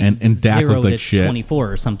losing like and Dak 0 looked like to shit.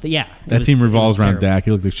 24 or something. Yeah, that team revolves around Dak.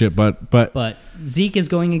 He looked like shit, but Zeke is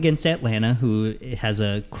going against Atlanta, who has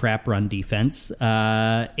a crap run defense.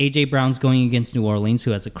 AJ Brown's going against New Orleans,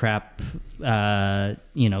 who has a crap,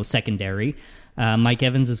 secondary. Mike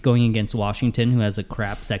Evans is going against Washington, who has a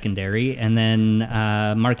crap secondary, and then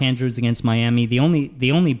Mark Andrews against Miami. The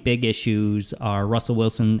only big issues are Russell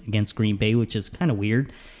Wilson against Green Bay, which is kind of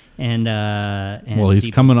weird. And he's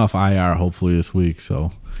coming off IR hopefully this week,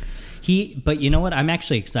 so But you know what? I'm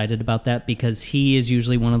actually excited about that because he is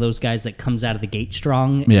usually one of those guys that comes out of the gate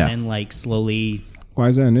strong and then like slowly. Why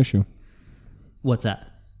is that an issue? What's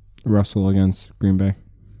that? Russell against Green Bay.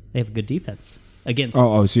 They have a good defense. Against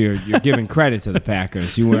so you're giving credit to the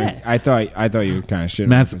Packers. You weren't. Yeah. I thought you were kind of shitting.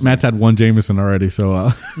 Matt's had one Jameson already, so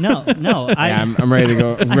no. I'm ready to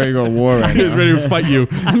go. I'm ready to go to war right now. He's ready to fight you.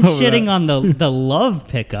 I'm shitting on the Love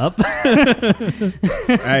pickup.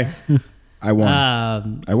 Hey, I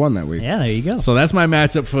won. I won that week. Yeah, there you go. So that's my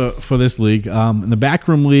matchup for this league. In the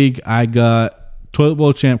backroom league, I got Toilet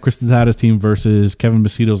Bowl champ Kristen Tata's team versus Kevin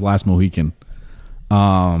Bacito's Last Mohican.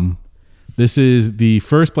 This is the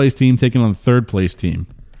first place team taking on the third place team.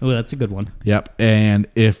 Oh, that's a good one. Yep. And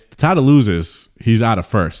if Tata loses, he's out of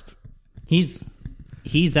first. He's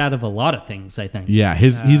out of a lot of things, I think. Yeah,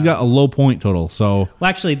 he's got a low point total. So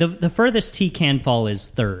actually, the furthest he can fall is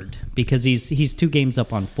third because he's 2 games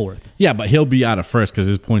up on fourth. Yeah, but he'll be out of first because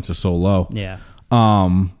his points are so low. Yeah.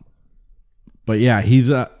 But yeah, he's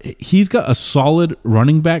got a solid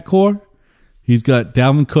running back core. He's got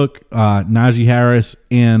Dalvin Cook, Najee Harris,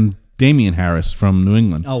 and Damian Harris from New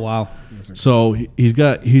England. Oh wow! So he's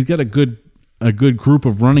got a good group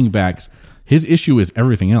of running backs. His issue is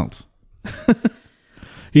everything else.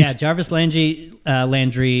 Jarvis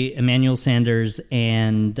Landry, Emmanuel Sanders,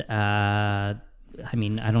 and I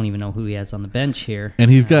don't even know who he has on the bench here. And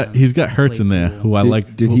he's got Hurts in there, who I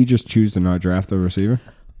like. Did he just choose to not draft the receiver?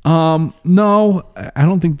 No, I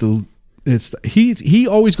don't think he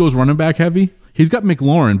always goes running back heavy. He's got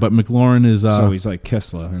McLaurin, but McLaurin is so he's like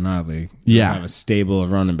Kistler in our league. Yeah, have a stable of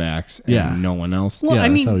running backs and no one else. Well,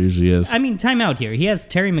 that's how it usually is. I mean, time out here. He has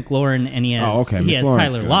Terry McLaurin and he has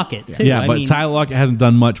Tyler Lockett too. Yeah, but Tyler Lockett hasn't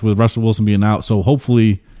done much with Russell Wilson being out, so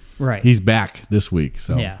hopefully he's back this week.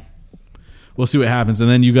 So yeah, we'll see what happens. And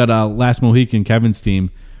then you got Last Mohican, Kevin's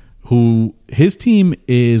team, who his team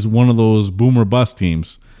is one of those boomer bust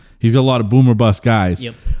teams. He's got a lot of boomer bust guys.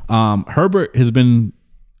 Yep. Herbert has been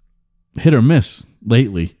hit or miss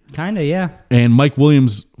lately. Kind of, yeah. And Mike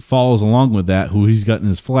Williams follows along with that, who he's got in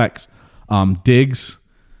his flex. Diggs.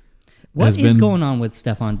 What is going on with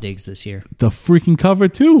Stephon Diggs this year? The freaking cover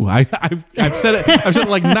too. I've said it. I've said it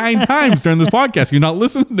like 9 times during this podcast. You're not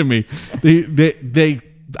listening to me. They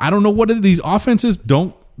I don't know what these offenses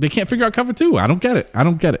don't. They can't figure out cover 2. I don't get it.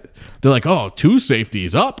 They're like, 2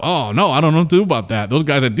 safeties up. Oh no, I don't know what to do about that. Those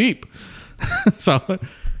guys are deep. So.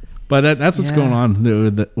 But that's what's going on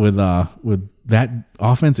with that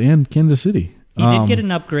offense and Kansas City. He did get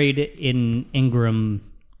an upgrade in Ingram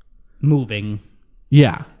moving.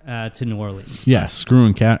 Yeah. To New Orleans. Yeah,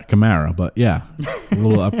 screwing Kamara, but yeah, a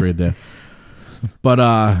little upgrade there.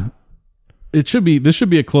 But this should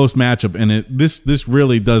be a close matchup, and this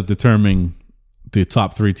really does determine the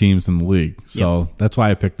top 3 teams in the league. So that's why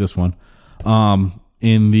I picked this one.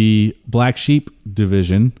 In the Black Sheep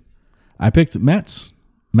division, I picked Matt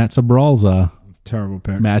Sobral's Terrible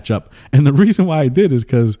pick. matchup. And the reason why I did is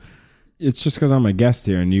because, It's just because I'm a guest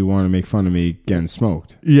here and you want to make fun of me getting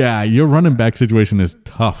smoked. yeah, your running back situation is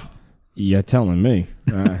tough. You're telling me.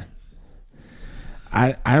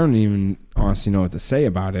 I don't even honestly know what to say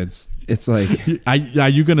about it. It's like, Are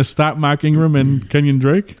you going to stop Mark Ingram and Kenyon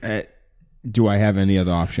Drake? do I have any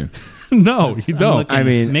other option? No, you don't. I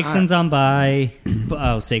mean, Mixon's on bye.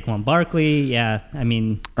 Saquon Barkley. Yeah, I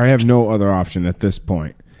mean, I have no other option at this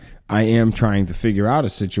point. I am trying to figure out a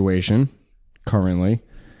situation currently.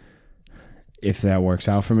 If that works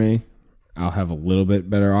out for me, I'll have a little bit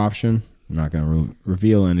better option. I'm not going to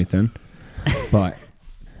reveal anything, but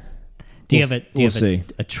do you have see.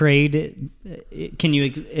 a trade? Can you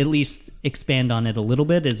at least expand on it a little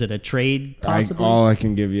bit? Is it a trade possibly? all I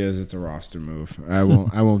can give you is it's a roster move. I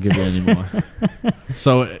won't give you any more.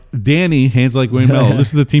 So, Danny, hands like Wayne Mello, this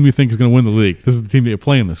is the team you think is going to win the league. This is the team that you're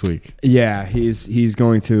playing this week. Yeah, he's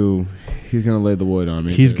going to lay the wood on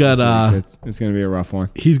me. He's got it's going to be a rough one.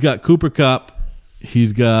 He's got Cooper Kupp.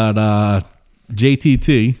 He's got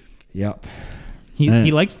JTT. Yep.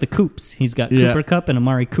 He likes the Coops. He's got Cooper Kupp and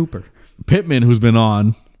Amari Cooper. Pittman, who's been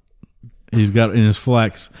on, he's got in his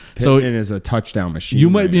flex. Pittman is a touchdown machine.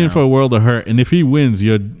 You might right be in now. for a world of hurt, and if he wins,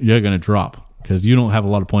 you're going to drop because you don't have a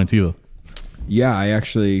lot of points either. Yeah, I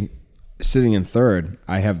actually, sitting in third,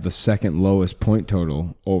 I have the second lowest point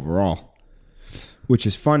total overall, which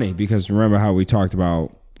is funny because remember how we talked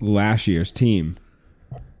about last year's team,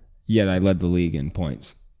 yet I led the league in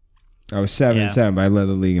points. I was 7-7, but I led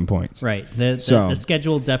the league in points. Right. The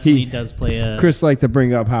schedule definitely does play a... Chris liked to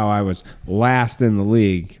bring up how I was last in the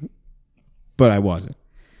league, but I wasn't.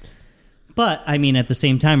 But, I mean, at the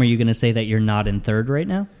same time, are you going to say that you're not in third right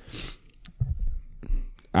now?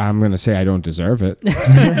 I'm going to say I don't deserve it. All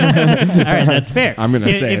right, that's fair. I'm going to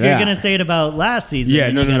say if that. you're going to say it about last season, Yeah,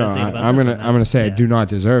 then no. you gotta say it about I'm this going one. to say I Yeah. do not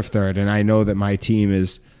deserve third, and I know that my team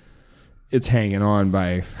it's hanging on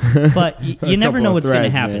by. But you a never couple know of what's going to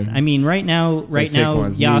threads, happen. man. I mean, right now, like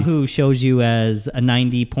Saquon's knee. Yahoo shows you as a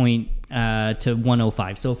 90 point to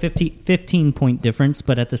 105, so 15 point difference.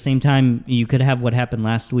 But at the same time, you could have what happened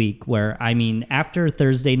last week, where I mean, after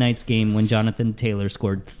Thursday night's game when Jonathan Taylor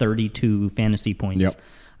scored 32 fantasy points, Yep.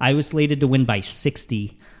 I was slated to win by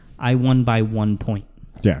 60. I won by 1 point.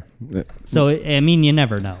 Yeah, So I mean, you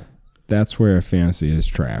never know. that's where fantasy is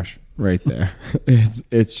trash. Right there,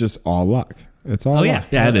 it's just all luck. It's all. Oh, yeah. luck.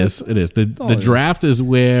 Yeah, it is. It is. The it is. draft is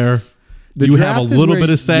where The you have a draft is little where- bit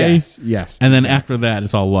of say. Yes. And then after that,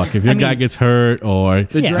 it's all luck. If your guy gets hurt or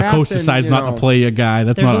The a draft coach and, decides you not know, to play your guy,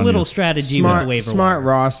 that's There's not a on little you. strategy with the waiver smart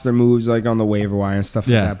wire. roster moves like on the waiver wire and stuff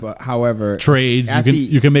Yeah. like that. But however, Trades. at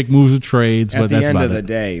You can make moves with trades, at but the that's end about of the it.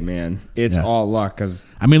 day, man, it's Yeah. all luck. Because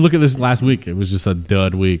I mean, look at this last week. It was just a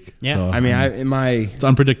dud week. Yeah. So, I mean, it's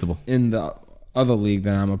unpredictable. in the other league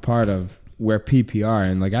that I'm a part of, where PPR,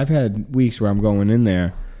 and like I've had weeks where I'm going in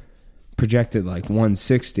there projected like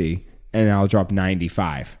 160, and I'll drop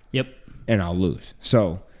 95, Yep. and I'll lose.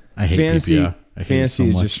 So I hate fantasy. PPR. I hate it Fantasy so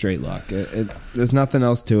is much. just straight luck. There's nothing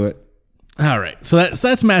else to it. All right, so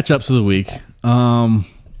that's matchups of the week.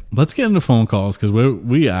 Let's get into phone calls because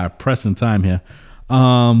we are pressing time here.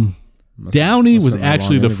 Downey must was have been a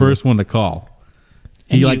actually long the interview. first one to call.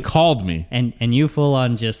 He called me. And you full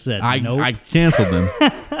on just said nope. I canceled him,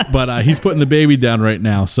 but he's putting the baby down right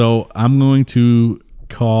now. So I'm going to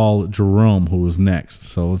call Jerome, who was next.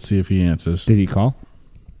 So let's see if he answers. Did he call?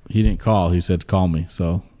 He didn't call. He said call me.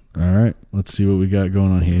 So All right. let's see what we got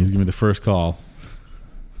going on here. He's giving me the first call.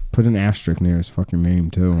 Put an asterisk near his fucking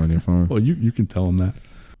name too on your phone. Well, you can tell him that.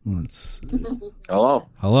 Let's. Hello.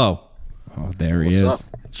 Hello. Oh, there he What's is. up?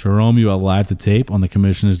 Jerome, you are live to tape on the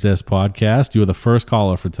Commissioner's Desk podcast. You are the first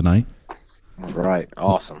caller for tonight. Right.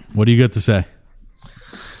 Awesome. What do you got to say?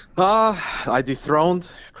 I dethroned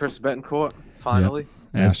Chris Betancourt finally.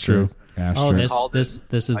 That's true. Oh, Asterisk.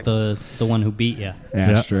 this is the one who beat you.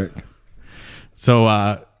 Asterisk.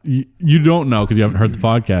 So you don't know because you haven't heard the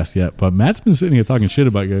podcast yet, but Matt's been sitting here talking shit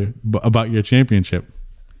about your championship.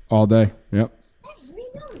 All day. Yep.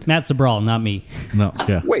 Matt Sobral, not me. No,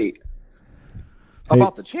 yeah. Wait.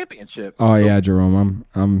 About the championship. Oh yeah, Jerome.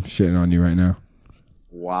 I'm shitting on you right now.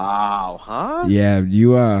 Wow. Huh? Yeah,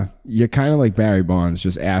 you're kind of like Barry Bonds,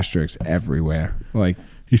 just asterisks everywhere. Like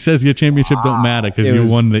He says your championship don't matter because It you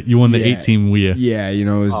was- won the yeah. 8-team year. yeah, it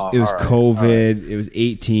was all right, COVID. It was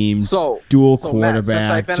 8 teams. So- dual so, Matt, since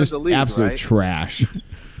quarterback, I've been in just the league, absolute right? trash.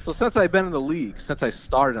 So since I've been in the league, since I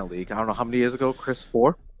started in the league, I don't know how many years ago, Chris,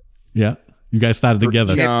 4? Yeah. You guys started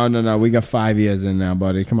together. No. We got 5 years in now,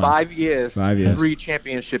 buddy. Come on. 5 years. 5 years. 3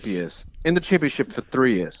 championship years. In the championship for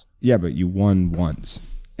 3 years. Yeah, but you won once.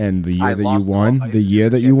 And the year I that you lost won, twice the year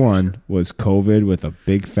in the that you won championship. was COVID with a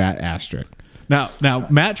big fat asterisk. Now,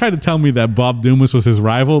 Matt tried to tell me that Bob Dumas was his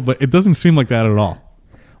rival, but it doesn't seem like that at all.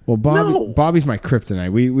 Well, No. Bobby's my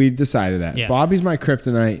kryptonite. We decided that. Yeah. Bobby's my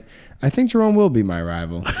kryptonite. I think Jerome will be my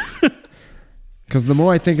rival. Because the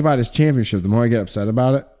more I think about his championship, the more I get upset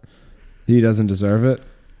about it. He doesn't deserve it.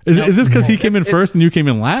 Is this because he came in first and you came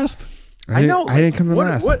in last? I know. I didn't come in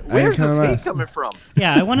last. Where's this hate coming from?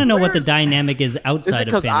 Yeah, I want to know what the dynamic is Is it outside of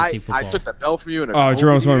because fantasy I football. took the bell from you? And Oh,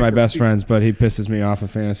 Jerome's one of my best friends, but he pisses me off in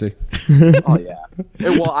fantasy. Oh yeah.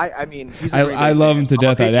 Well, I mean, he's a Green I Bay love fan. him to I'm a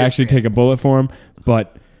death. I'd Patriots actually fan. take a bullet for him,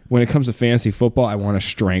 but when it comes to fantasy football, I want to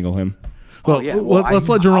strangle him. Well, Yeah, let's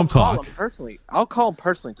let Jerome I'll call talk. him personally. I'll call him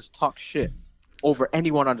personally. Just talk shit over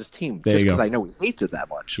anyone on his team, There just you go. because I know he hates it that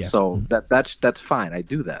much. Yeah. So that's fine. I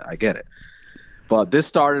do that. I get it. But this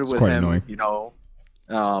started with quite him. annoying. You know,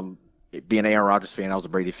 being an Aaron Rodgers fan, I was a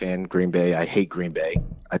Brady fan. Green Bay. I hate Green Bay.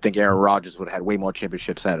 I think Aaron Rodgers would have had way more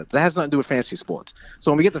championships at it. That has nothing to do with fantasy sports.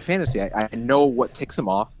 So when we get to fantasy, I know what ticks him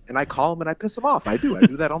off, and I call him and I piss him off. I do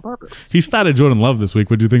that on purpose. He started Jordan Love this week.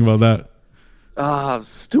 What do you think about that?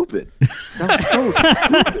 Stupid. That was so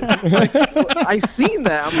stupid. Like, I seen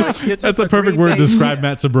that. I'm like, you're just That's a perfect Green word to Bay describe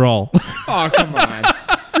Matt Sobral. Oh, come on.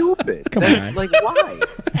 Stupid. Come on. Like, why?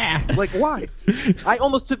 Like, why? I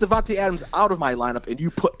almost took Devontae Adams out of my lineup, and you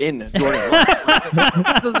put in Jordan Love.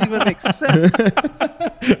 That doesn't even make sense.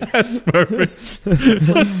 That's perfect.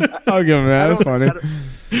 I'll give him that. That's funny.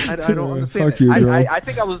 I don't understand. Fuck you, Joe. I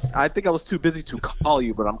think I was too busy to call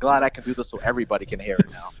you, but I'm glad I can do this so everybody can hear it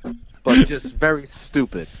now. But just very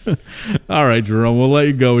stupid. All right, Jerome, we'll let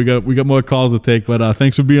you go. We got more calls to take, but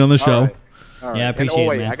thanks for being on the show. All right. All right. Yeah, I And, appreciate it,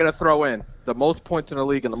 wait, man. I gotta throw in the most points in the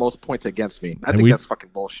league and the most points against me. I And think we- that's fucking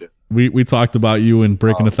bullshit. We talked about you and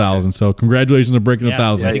breaking 1,000, so congratulations on breaking Yeah.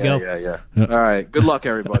 1,000. Way to go. Yeah. All right. Good luck,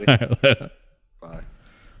 everybody. Bye.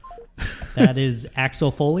 That is Axel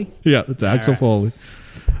Foley. Yeah, it's Axel right. Foley.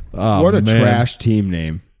 Oh, What a man. trash team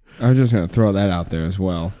name. I'm just going to throw that out there as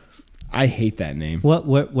well. I hate that name.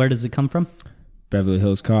 Where does it come from? Beverly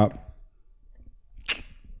Hills Cop.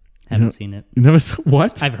 Haven't seen it. You never saw,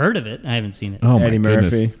 what? I've heard of it. I haven't seen it. Oh, my Eddie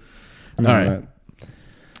goodness. Murphy. All right.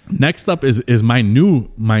 Next up is my new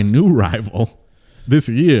rival this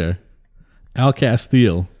year, Al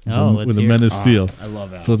Castile. Oh, let's with the hear Men it. of Steel. I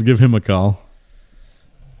love Al. So let's give him a call.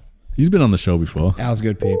 He's been on the show before. Al's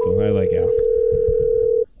good people. I like Al.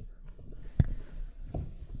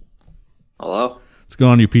 Hello. What's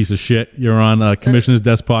going on, you piece of shit? You're on Commissioner's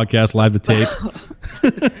Desk Podcast, live to tape.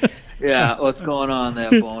 Yeah, what's going on there,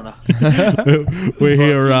 Bona? We're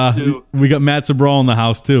here. too. We got Matt Sobral in the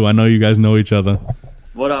house, too. I know you guys know each other.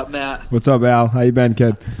 What up, Matt? What's up, Al? How you been,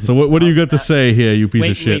 kid? So what do you got to say here, you piece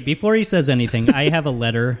of shit? Wait, before he says anything, I have a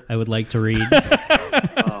letter I would like to read.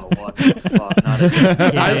 Oh, what the fuck? Not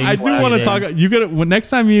again. I do Wow. want to talk. You got when next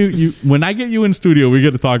time when I get you in studio, we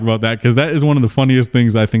get to talk about that because that is one of the funniest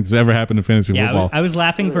things I think that's ever happened in fantasy Yeah, football. I was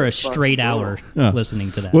laughing for a straight hour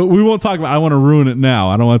listening to that. Well, we won't talk about. I want to ruin it now.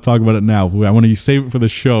 I don't want to talk about it now. I want to save it for the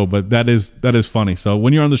show. But that is funny. So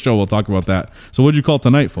when you're on the show, we'll talk about that. So what'd you call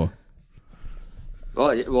tonight for?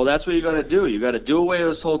 Well, that's what you got to do. You got to do away with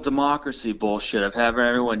this whole democracy bullshit of having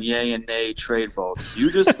everyone yay and nay trade votes. You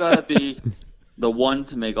just got to be the one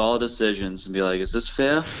to make all decisions and be like, is this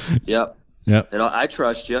fair? Yep. Yep. I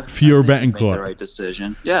trust you. Fewer I think you Betancourt. make the right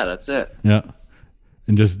decision. Yeah, that's it. Yeah.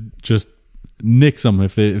 And just nix them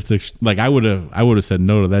if they like. I would have said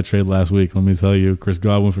no to that trade last week. Let me tell you, Chris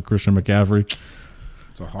Godwin for Christian McCaffrey.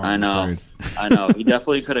 It's a hard I know. trade. I know. He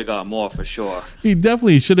definitely could have got more for sure. He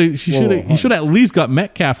definitely should have. He should have at least got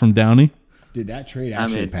Metcalf from Downey. Did that trade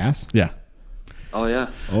actually pass? Yeah. Oh, yeah.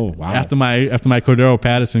 Oh, wow. After my Cordero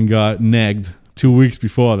Patterson got negged 2 weeks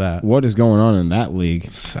before that. What is going on in that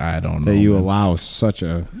league I don't know. that you man. allow such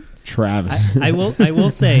a Travis? I will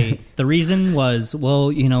say the reason was, well,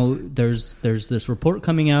 there's this report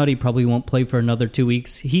coming out. He probably won't play for another 2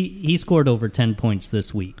 weeks. He scored over 10 points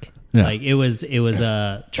this week. Yeah. Like it was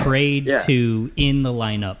a trade Yeah. to in the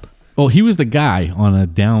lineup. Well, he was the guy on a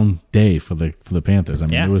down day for the Panthers. I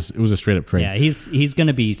mean, Yeah. it was a straight up trade Yeah, he's going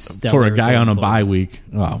to be stellar for a guy on a going bye forward. week.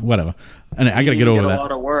 Oh, whatever. And I got to get You over a that.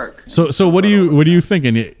 lot of work. So what are you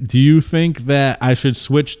thinking? Do you think that I should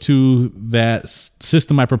switch to that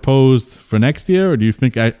system I proposed for next year, or do you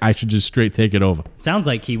think I should just straight take it over? Sounds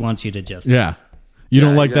like he wants you to just Yeah, you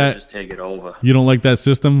don't like gotta that. Just take it over. You don't like that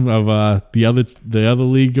system of the other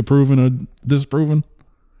league approving or disapproving?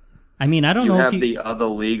 I mean, I don't You know have if the other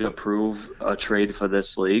league approve a trade for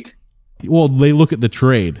this league. Well, they look at the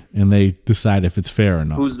trade and they decide if it's fair or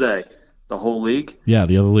not. Who's they? The whole league? Yeah,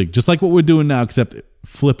 the other league. Just like what we're doing now, except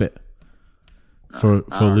flip it for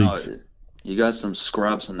I don't leagues. know. You got some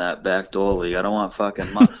scrubs in that backdoor league. I don't want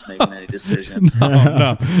fucking mucks making any decisions.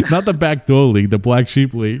 No, not the backdoor league, the Black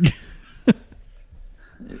Sheep League.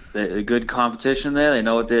 A good competition there. They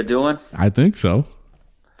know what they're doing. I think so.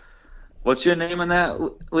 What's your name in that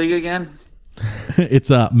league again? It's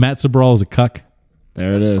Matt Sobral is a cuck.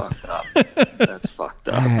 There it is. Fucked up. That's fucked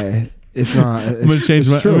up. It's not. I'm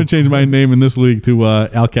gonna change my name in this league to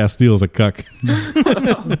Al Castile's a cuck.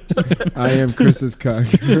 I am Chris's cuck.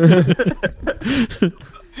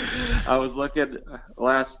 I was looking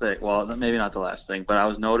last thing. Well, maybe not the last thing, but I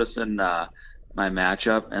was noticing my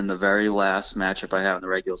matchup, and the very last matchup I have in the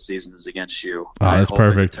regular season is against you. Oh, that's I hope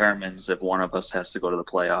perfect. It determines if one of us has to go to the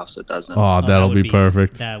playoffs. It doesn't. Oh, that'll that would be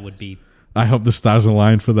perfect. That would be. I hope the stars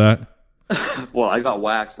align for that. Well, I got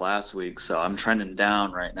waxed last week, so I'm trending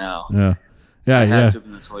down right now. Yeah, I yeah. had to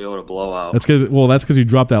in the Toyota blowout. That's because you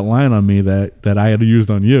dropped that line on me that I had used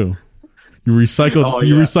on you. You recycled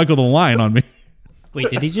recycled a line on me. Wait,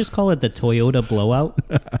 did he just call it the Toyota blowout?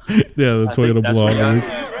 Yeah, the I think Toyota that's what blowout.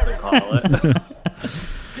 I used to call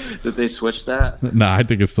it. Did they switch that? Nah, I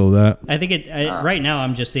think it's still that. I think right now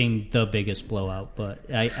I'm just seeing the biggest blowout, but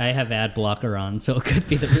I have ad blocker on, so it could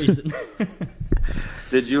be the reason.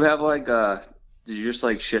 Did you have did you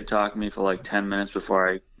just shit talk me for 10 minutes before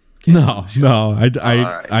I? No.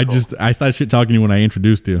 I cool. I started shit talking to you when I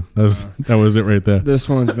introduced you. That was it right there. This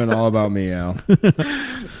one's been all about me, Al.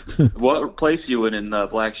 What place you in the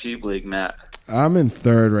Black Sheep League, Matt? I'm in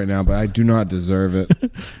third right now, but I do not deserve it.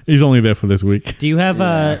 He's only there for this week. Do you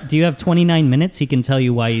have 29 minutes? He can tell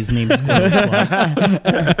you why he's named Squirrel Squad.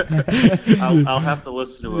 I'll have to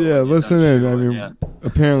listen to it. Yeah, when you're listen done in. I showing, mean, yeah.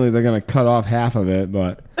 apparently they're gonna cut off half of it,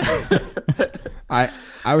 but I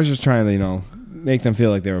was just trying to make them feel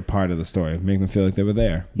like they were part of the story, make them feel like they were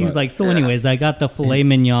there. He was like, so anyways, I got the filet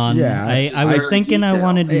mignon. Yeah, I was thinking I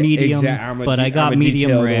wanted medium, but I got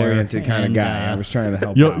medium rare. Oriented kind of guy. I was trying to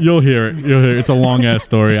help. You'll hear it. It's a long ass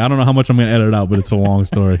story. I don't know how much I'm gonna edit out, but it's a long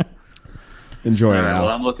story. Enjoy it, All right, Al.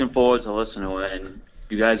 well, I'm looking forward to listening to it, and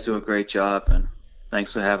you guys do a great job, and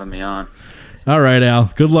thanks for having me on. All right,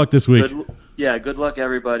 Al. Good luck this week. Good luck,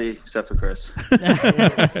 everybody, except for Chris. Good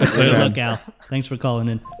luck, Al. Thanks for calling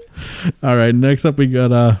in. All right, next up we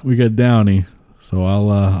got Downey. So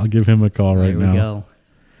I'll give him a call right Here we now. go.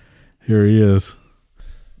 Here he is.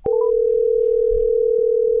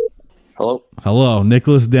 Hello,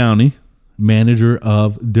 Nicholas Downey, manager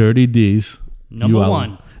of Dirty D's. Number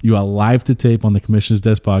one. You are live to tape on the Commissioner's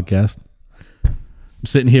Desk podcast. I'm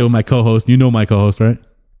sitting here with my co-host. You know my co-host, right?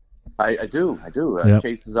 I do. Yep.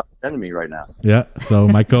 Chase is our enemy right now. Yeah. So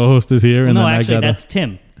my co-host is here, and No, then actually, I got that's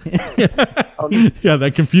Tim. yeah,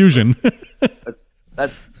 that confusion.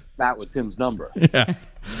 That's Matt with Tim's number.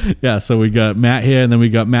 Yeah. So we got Matt here, and then we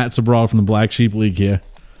got Matt Sobral from the Black Sheep League here.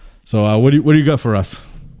 So what do you got for us?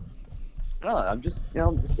 No, I'm just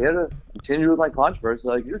here to continue with my controversy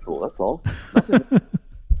like usual. That's all.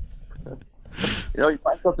 You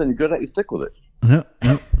find something you're good at, you stick with it.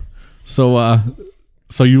 Yeah.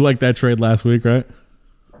 So you liked that trade last week, right?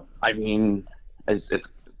 I mean,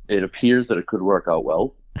 it appears that it could work out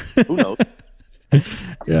well. Who knows?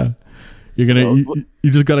 Yeah. You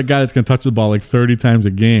just got a guy that's gonna touch the ball 30 times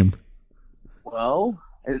a game. Well,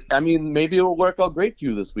 I mean, maybe it'll work out great for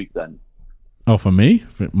you this week then. Oh, for me?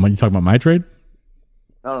 You talking about my trade?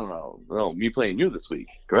 No, me playing you this week,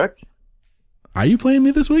 correct? Are you playing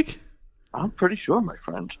me this week? I'm pretty sure, my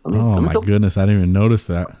friend. Oh my goodness, I didn't even notice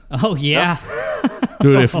that. Oh, yeah.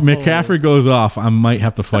 Dude, if McCaffrey goes off, I might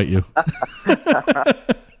have to fight you.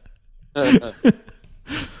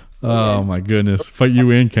 Oh my goodness, fight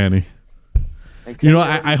you and Kenny.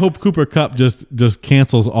 I hope Cooper Kupp just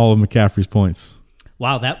cancels all of McCaffrey's points.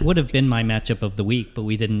 Wow, that would have been my matchup of the week, but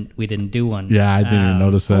we didn't do one. Yeah, I didn't even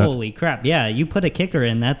notice that. Holy crap! Yeah, you put a kicker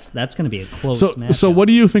in. That's going to be a close matchup. So what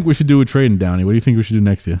do you think we should do with trading Downey? What do you think we should do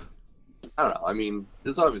next year? I don't know. I mean,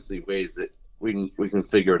 there's obviously ways that we can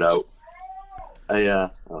figure it out.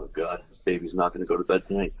 Oh god, this baby's not going to go to bed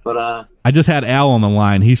tonight. But I just had Al on the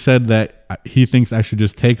line. He said that he thinks I should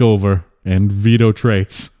just take over and veto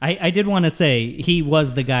traits. I did want to say he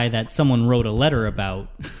was the guy that someone wrote a letter about.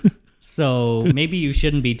 So maybe you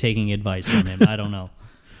shouldn't be taking advice from him. I don't know.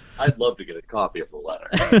 I'd love to get a copy of the letter.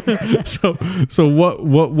 So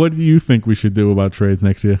what do you think we should do about trades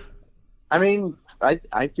next year? I mean,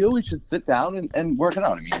 I feel we should sit down and work it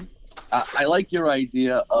out. I mean, I like your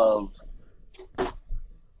idea of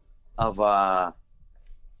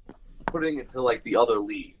putting it to the other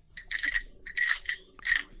league.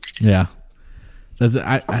 Yeah,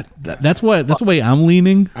 That's the way I'm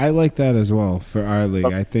leaning. I like that as well for our league.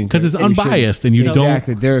 I think Because it's unbiased and you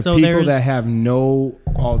exactly. don't. There are So people there's- that have no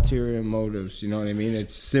ulterior motives. You know what I mean?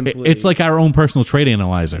 It's simply It's like our own personal trade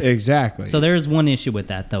analyzer. exactly. So there's one issue with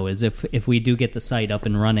that though, is if we do get the site up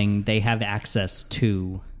and running, they have access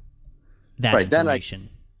to that Right, then information.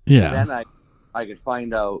 Yeah. Then I could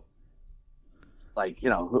find out, like,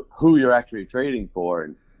 who you're actually trading for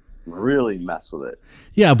and really mess with it.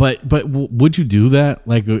 Yeah, but would you do that?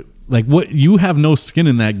 Like what? You have no skin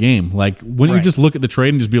in that game. Like, wouldn't you Right. just look at the trade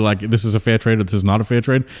and just be like, "This is a fair trade," or "This is not a fair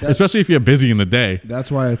trade"? Especially if you're busy in the day.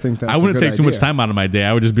 That's why I think that's I wouldn't a good take too much idea. time out of my day.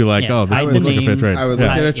 I would just be like, Yeah, "Oh, this hide the looks like a fair names. trade." I would yeah.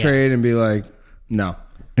 look at a Yeah. trade and be like, no,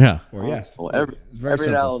 yeah. or yes. Well, It's very every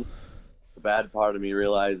simple. now and then, the bad part of me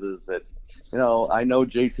realizes that, I know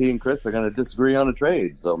JT and Chris are going to disagree on a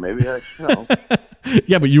trade, so maybe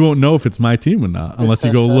Yeah, but you won't know if it's my team or not unless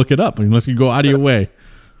you go look it up. Unless you go out of your way.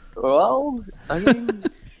 well, I mean,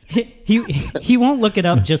 He won't look it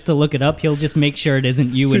up just to look it up. He'll just make sure it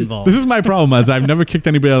isn't you See, involved. this is my problem. As I've never kicked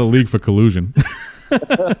anybody out of the league for collusion.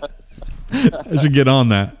 I should get on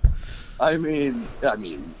that. I mean,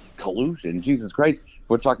 collusion. Jesus Christ! If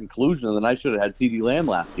we're talking collusion, then I should have had CD Lamb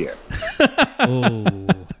last year. Oh,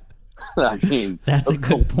 I mean, that's a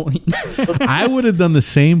good point. I would have done the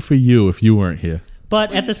same for you if you weren't here.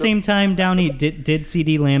 But at the same time, Downey, did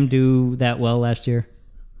CD Lamb do that well last year?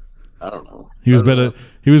 I don't know. He was better.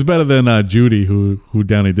 He was better than Judy, who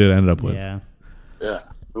Downey did end up with. Yeah. Yeah,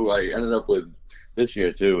 who I ended up with this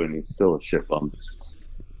year too, and he's still a shit bum.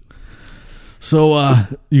 So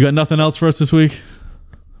you got nothing else for us this week?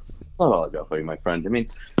 Not all I got for you, my friend. I mean,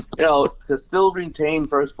 to still retain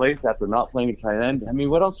first place after not playing a tight end. I mean,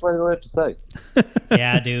 what else do I really have to say?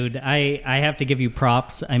 Yeah, dude. I have to give you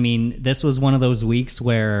props. I mean, this was one of those weeks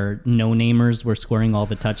where no-namers were scoring all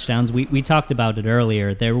the touchdowns. We talked about it earlier.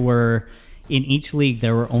 In each league,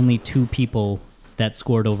 there were only 2 people that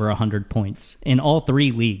scored over 100 points in all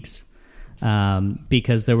 3 leagues.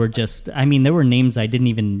 Because there were names I didn't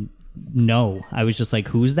even know. I was just like,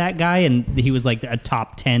 who's that guy? And he was like a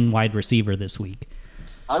top 10 wide receiver this week.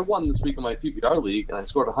 I won this week in my PPR league, and I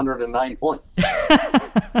scored 109 points.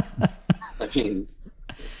 I mean,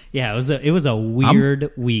 Yeah, it was a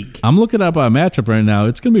weird week. I'm looking up our matchup right now.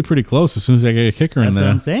 It's going to be pretty close as soon as I get a kicker That's in what there.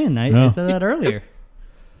 I'm saying. I Yeah. said that earlier.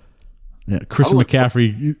 Yeah, Christian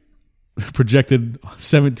McCaffrey projected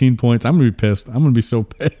 17 points. I'm going to be pissed. I'm going to be so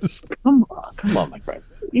pissed. come on, my friend.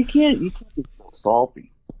 You can't be so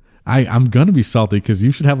salty. I'm going to be salty because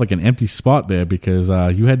you should have like an empty spot there because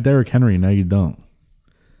you had Derrick Henry. Now you don't.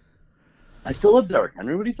 I still love Derrick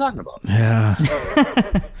Henry. What are you talking about? Yeah.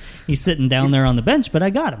 He's sitting down there on the bench, but I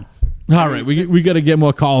got him. All right. We got to get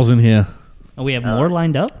more calls in here. Oh, we have more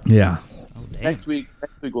lined up? Yeah. Oh, damn. Next week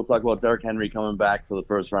we'll talk about Derrick Henry coming back for the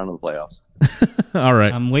first round of the playoffs. All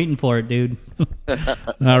right. I'm waiting for it, dude.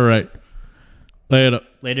 All right. Later.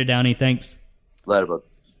 Later, Downey. Thanks. Later, bud.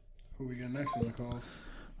 Who we got next on the calls?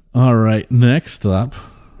 All right. Next up,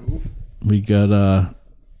 we got.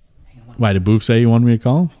 Why did Boof say you wanted me to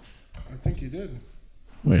call him? I think you did.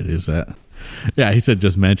 Wait, is that? Yeah, he said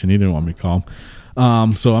just mention. He didn't want me to call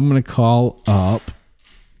him. So I'm going to call up.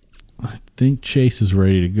 I think Chase is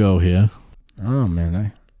ready to go here. Oh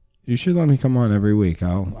man, you should let me come on every week.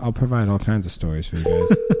 I'll provide all kinds of stories for you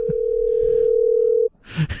guys.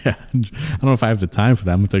 Yeah, I don't know if I have the time for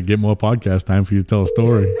that. I'm going to get more podcast time for you to tell a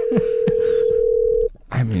story.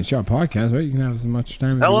 I mean, it's your podcast, right? You can have as much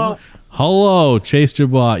time as you want. Hello, Chase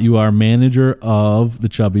Jabot. You are manager of the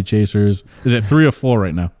Chubby Chasers. Is it 3 or 4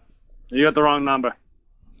 right now? You got the wrong number.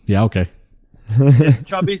 Yeah, okay.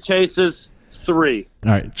 Chubby Chases 3.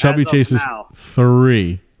 All right, Chubby As of Chasers now. 3.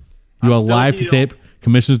 You I'm are still live to healed. tape.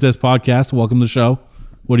 Commissioner's Desk Podcast. Welcome to the show.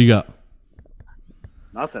 What do you got?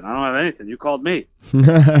 Nothing. I don't have anything. You called me.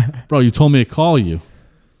 Bro, you told me to call you.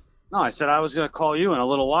 No, I said I was going to call you in a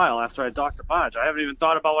little while after I docked the Bodge. I haven't even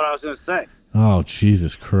thought about what I was going to say. Oh,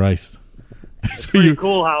 Jesus Christ. So Pretty you,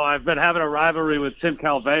 cool how I've been having a rivalry with Tim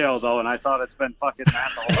Calveo, though, and I thought it's been fucking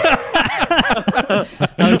Matt the whole time.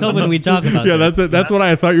 I was hoping we'd talk about yeah, this. that's it. That's what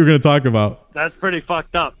I thought you were going to talk about. That's pretty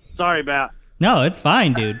fucked up. Sorry, Matt. No, it's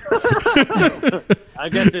fine, dude. I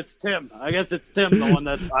guess it's Tim. The one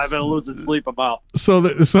that I've been losing sleep about. So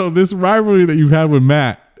this rivalry that you've had with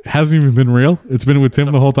Matt hasn't even been real? It's been with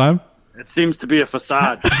Tim the whole time? It seems to be a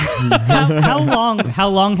facade. How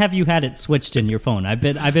long have you had it switched in your phone? I've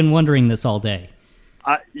been wondering this all day.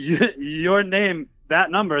 Your name,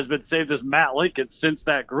 that number has been saved as Matt Lincoln since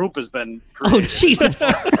that group has been Oh, created. Jesus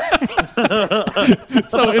Christ.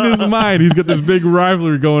 So in his mind, he's got this big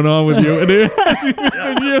rivalry going on with you. And it hasn't even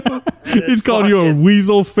been you. He's calling you a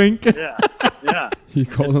weasel fink. Yeah. You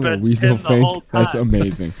called It's him a been weasel Tim the whole fink? That's time.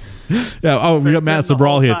 amazing. Yeah. Oh, we got Matt Tim the Sobral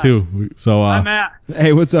whole here time. too. So Hi, Matt.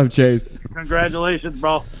 Hey, what's up, Chase? Congratulations,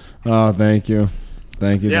 bro. Oh, thank you.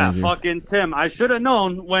 Thank you. Yeah, Thank you. fucking Tim. I should have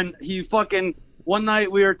known when he fucking one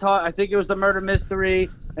night we were talking. I think it was the murder mystery,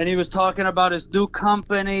 and he was talking about his new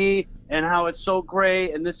company and how it's so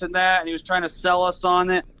great and this and that, and he was trying to sell us on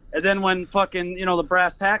it. And then when fucking the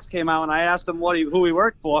brass tacks came out, and I asked him who he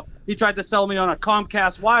worked for, he tried to sell me on a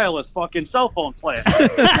Comcast wireless fucking cell phone plan.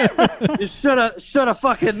 You should have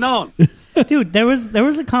fucking known. Dude, there was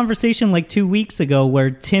a conversation like 2 weeks ago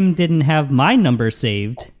where Tim didn't have my number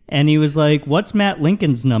saved, and he was like, "What's Matt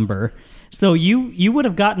Lincoln's number?" So you would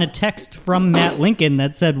have gotten a text from Matt Lincoln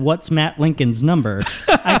that said, "What's Matt Lincoln's number?"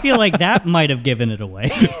 I feel like that might have given it away.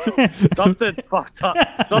 Something's fucked up.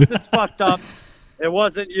 Something's fucked up. It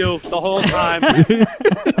wasn't you the whole time.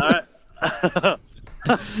 I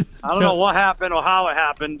don't know what happened or how it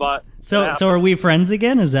happened, but So are we friends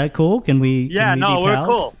again? Is that cool? Can we? yeah, can we no, be we're pals?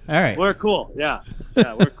 cool. All right. We're cool. Yeah,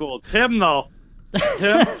 we're cool. Tim, though.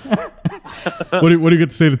 Tim, what do you get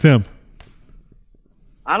to say to Tim?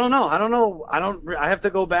 I don't know. I have to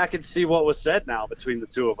go back and see what was said now between the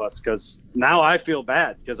two of us, because now I feel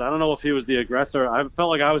bad because I don't know if he was the aggressor. I felt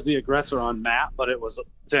like I was the aggressor on Matt, but it was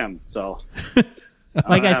Tim. So,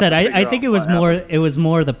 Like I said, I think it was more happened. it was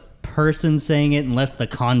more the person saying it and less the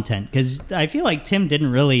content, because I feel like Tim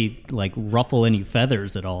didn't really like ruffle any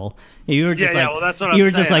feathers at all. You were just well, that's what you I'm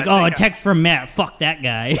were just saying. like, I a think text from Matt, fuck that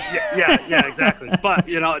guy. yeah, exactly. But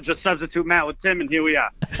just substitute Matt with Tim, and here we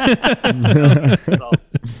are. So,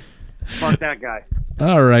 fuck that guy.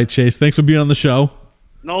 All right, Chase. Thanks for being on the show.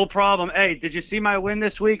 No problem. Hey, did you see my win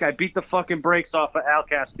this week? I beat the fucking brakes off of Al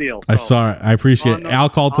Castile. I So, saw it. I appreciate it. Al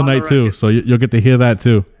called on the tonight too, record. so you'll get to hear that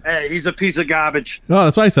too. Hey, he's a piece of garbage. Oh,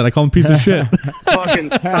 that's what I said. I call him a piece of shit.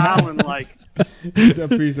 Fucking Stalin like. He's a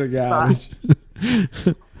piece of garbage.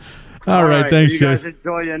 All right, thanks, you Chase. guys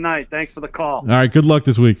enjoy your night. Thanks for the call. All right, good luck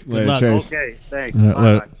this week. Later, luck. Chase. Okay, thanks. All right,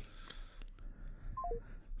 Bye. later.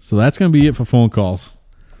 So that's going to be it for phone calls.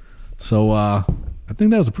 So I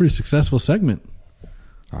think that was a pretty successful segment.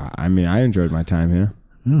 I mean, I enjoyed my time here.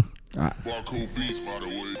 Barcode Beats, by the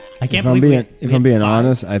way. I can't If I'm being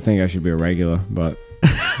honest, I think I should be a regular. But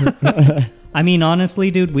I mean, honestly,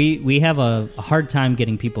 dude, we have a hard time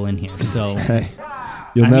getting people in here. So hey,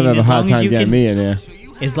 you'll I never mean, have a as hard long as time you getting can- me in here.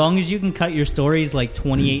 as long as you can cut your stories like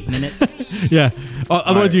 28 minutes. Yeah.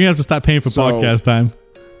 Otherwise, you're going to have to stop paying for So- podcast time.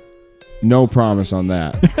 No promise on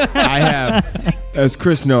that. I have, as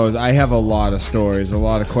Chris knows, I have a lot of stories, a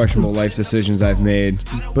lot of questionable life decisions I've made,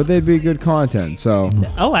 but they'd be good content. So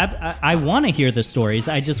Oh, I want to hear the stories.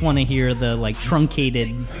 I just want to hear the like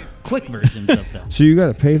truncated, quick versions of them. you got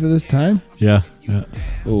to pay for this time? Yeah.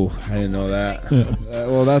 Oh, I didn't know that.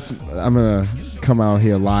 Well, I'm gonna come out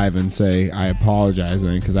here live and say I apologize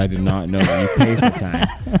then, because I did not know that you pay for time.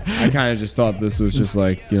 I kind of just thought this was just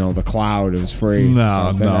like the cloud. It was free. No,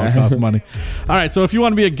 So then it costs money. All right, so if you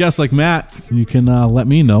want to be a guest like Matt, you can let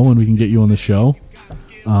me know and we can get you on the show.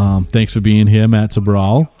 Thanks for being here, Matt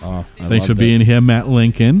Sobral. Thanks for being here, Matt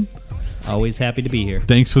Lincoln. Always happy to be here.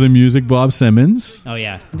 Thanks for the music, Bob Simmons. Oh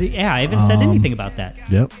yeah, I haven't said anything about that.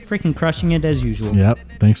 Yep. Freaking crushing it as usual. Yep.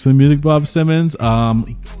 Thanks for the music, Bob Simmons.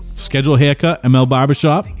 Schedule a haircut, ML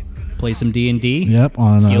Barbershop. Play some D&D. Yep,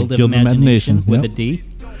 on Guild of Imagination with Yep. a D.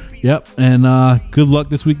 Yep, and good luck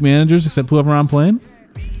this week, managers, except whoever I'm playing.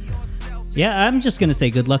 Yeah, I'm just gonna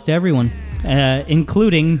say good luck to everyone,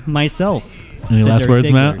 including myself. Any The last Dirt words,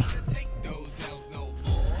 Digglers.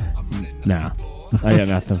 Matt? Nah, I got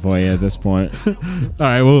nothing for you at this point. All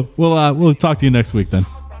right, we'll talk to you next week then.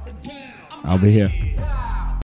 I'll be here.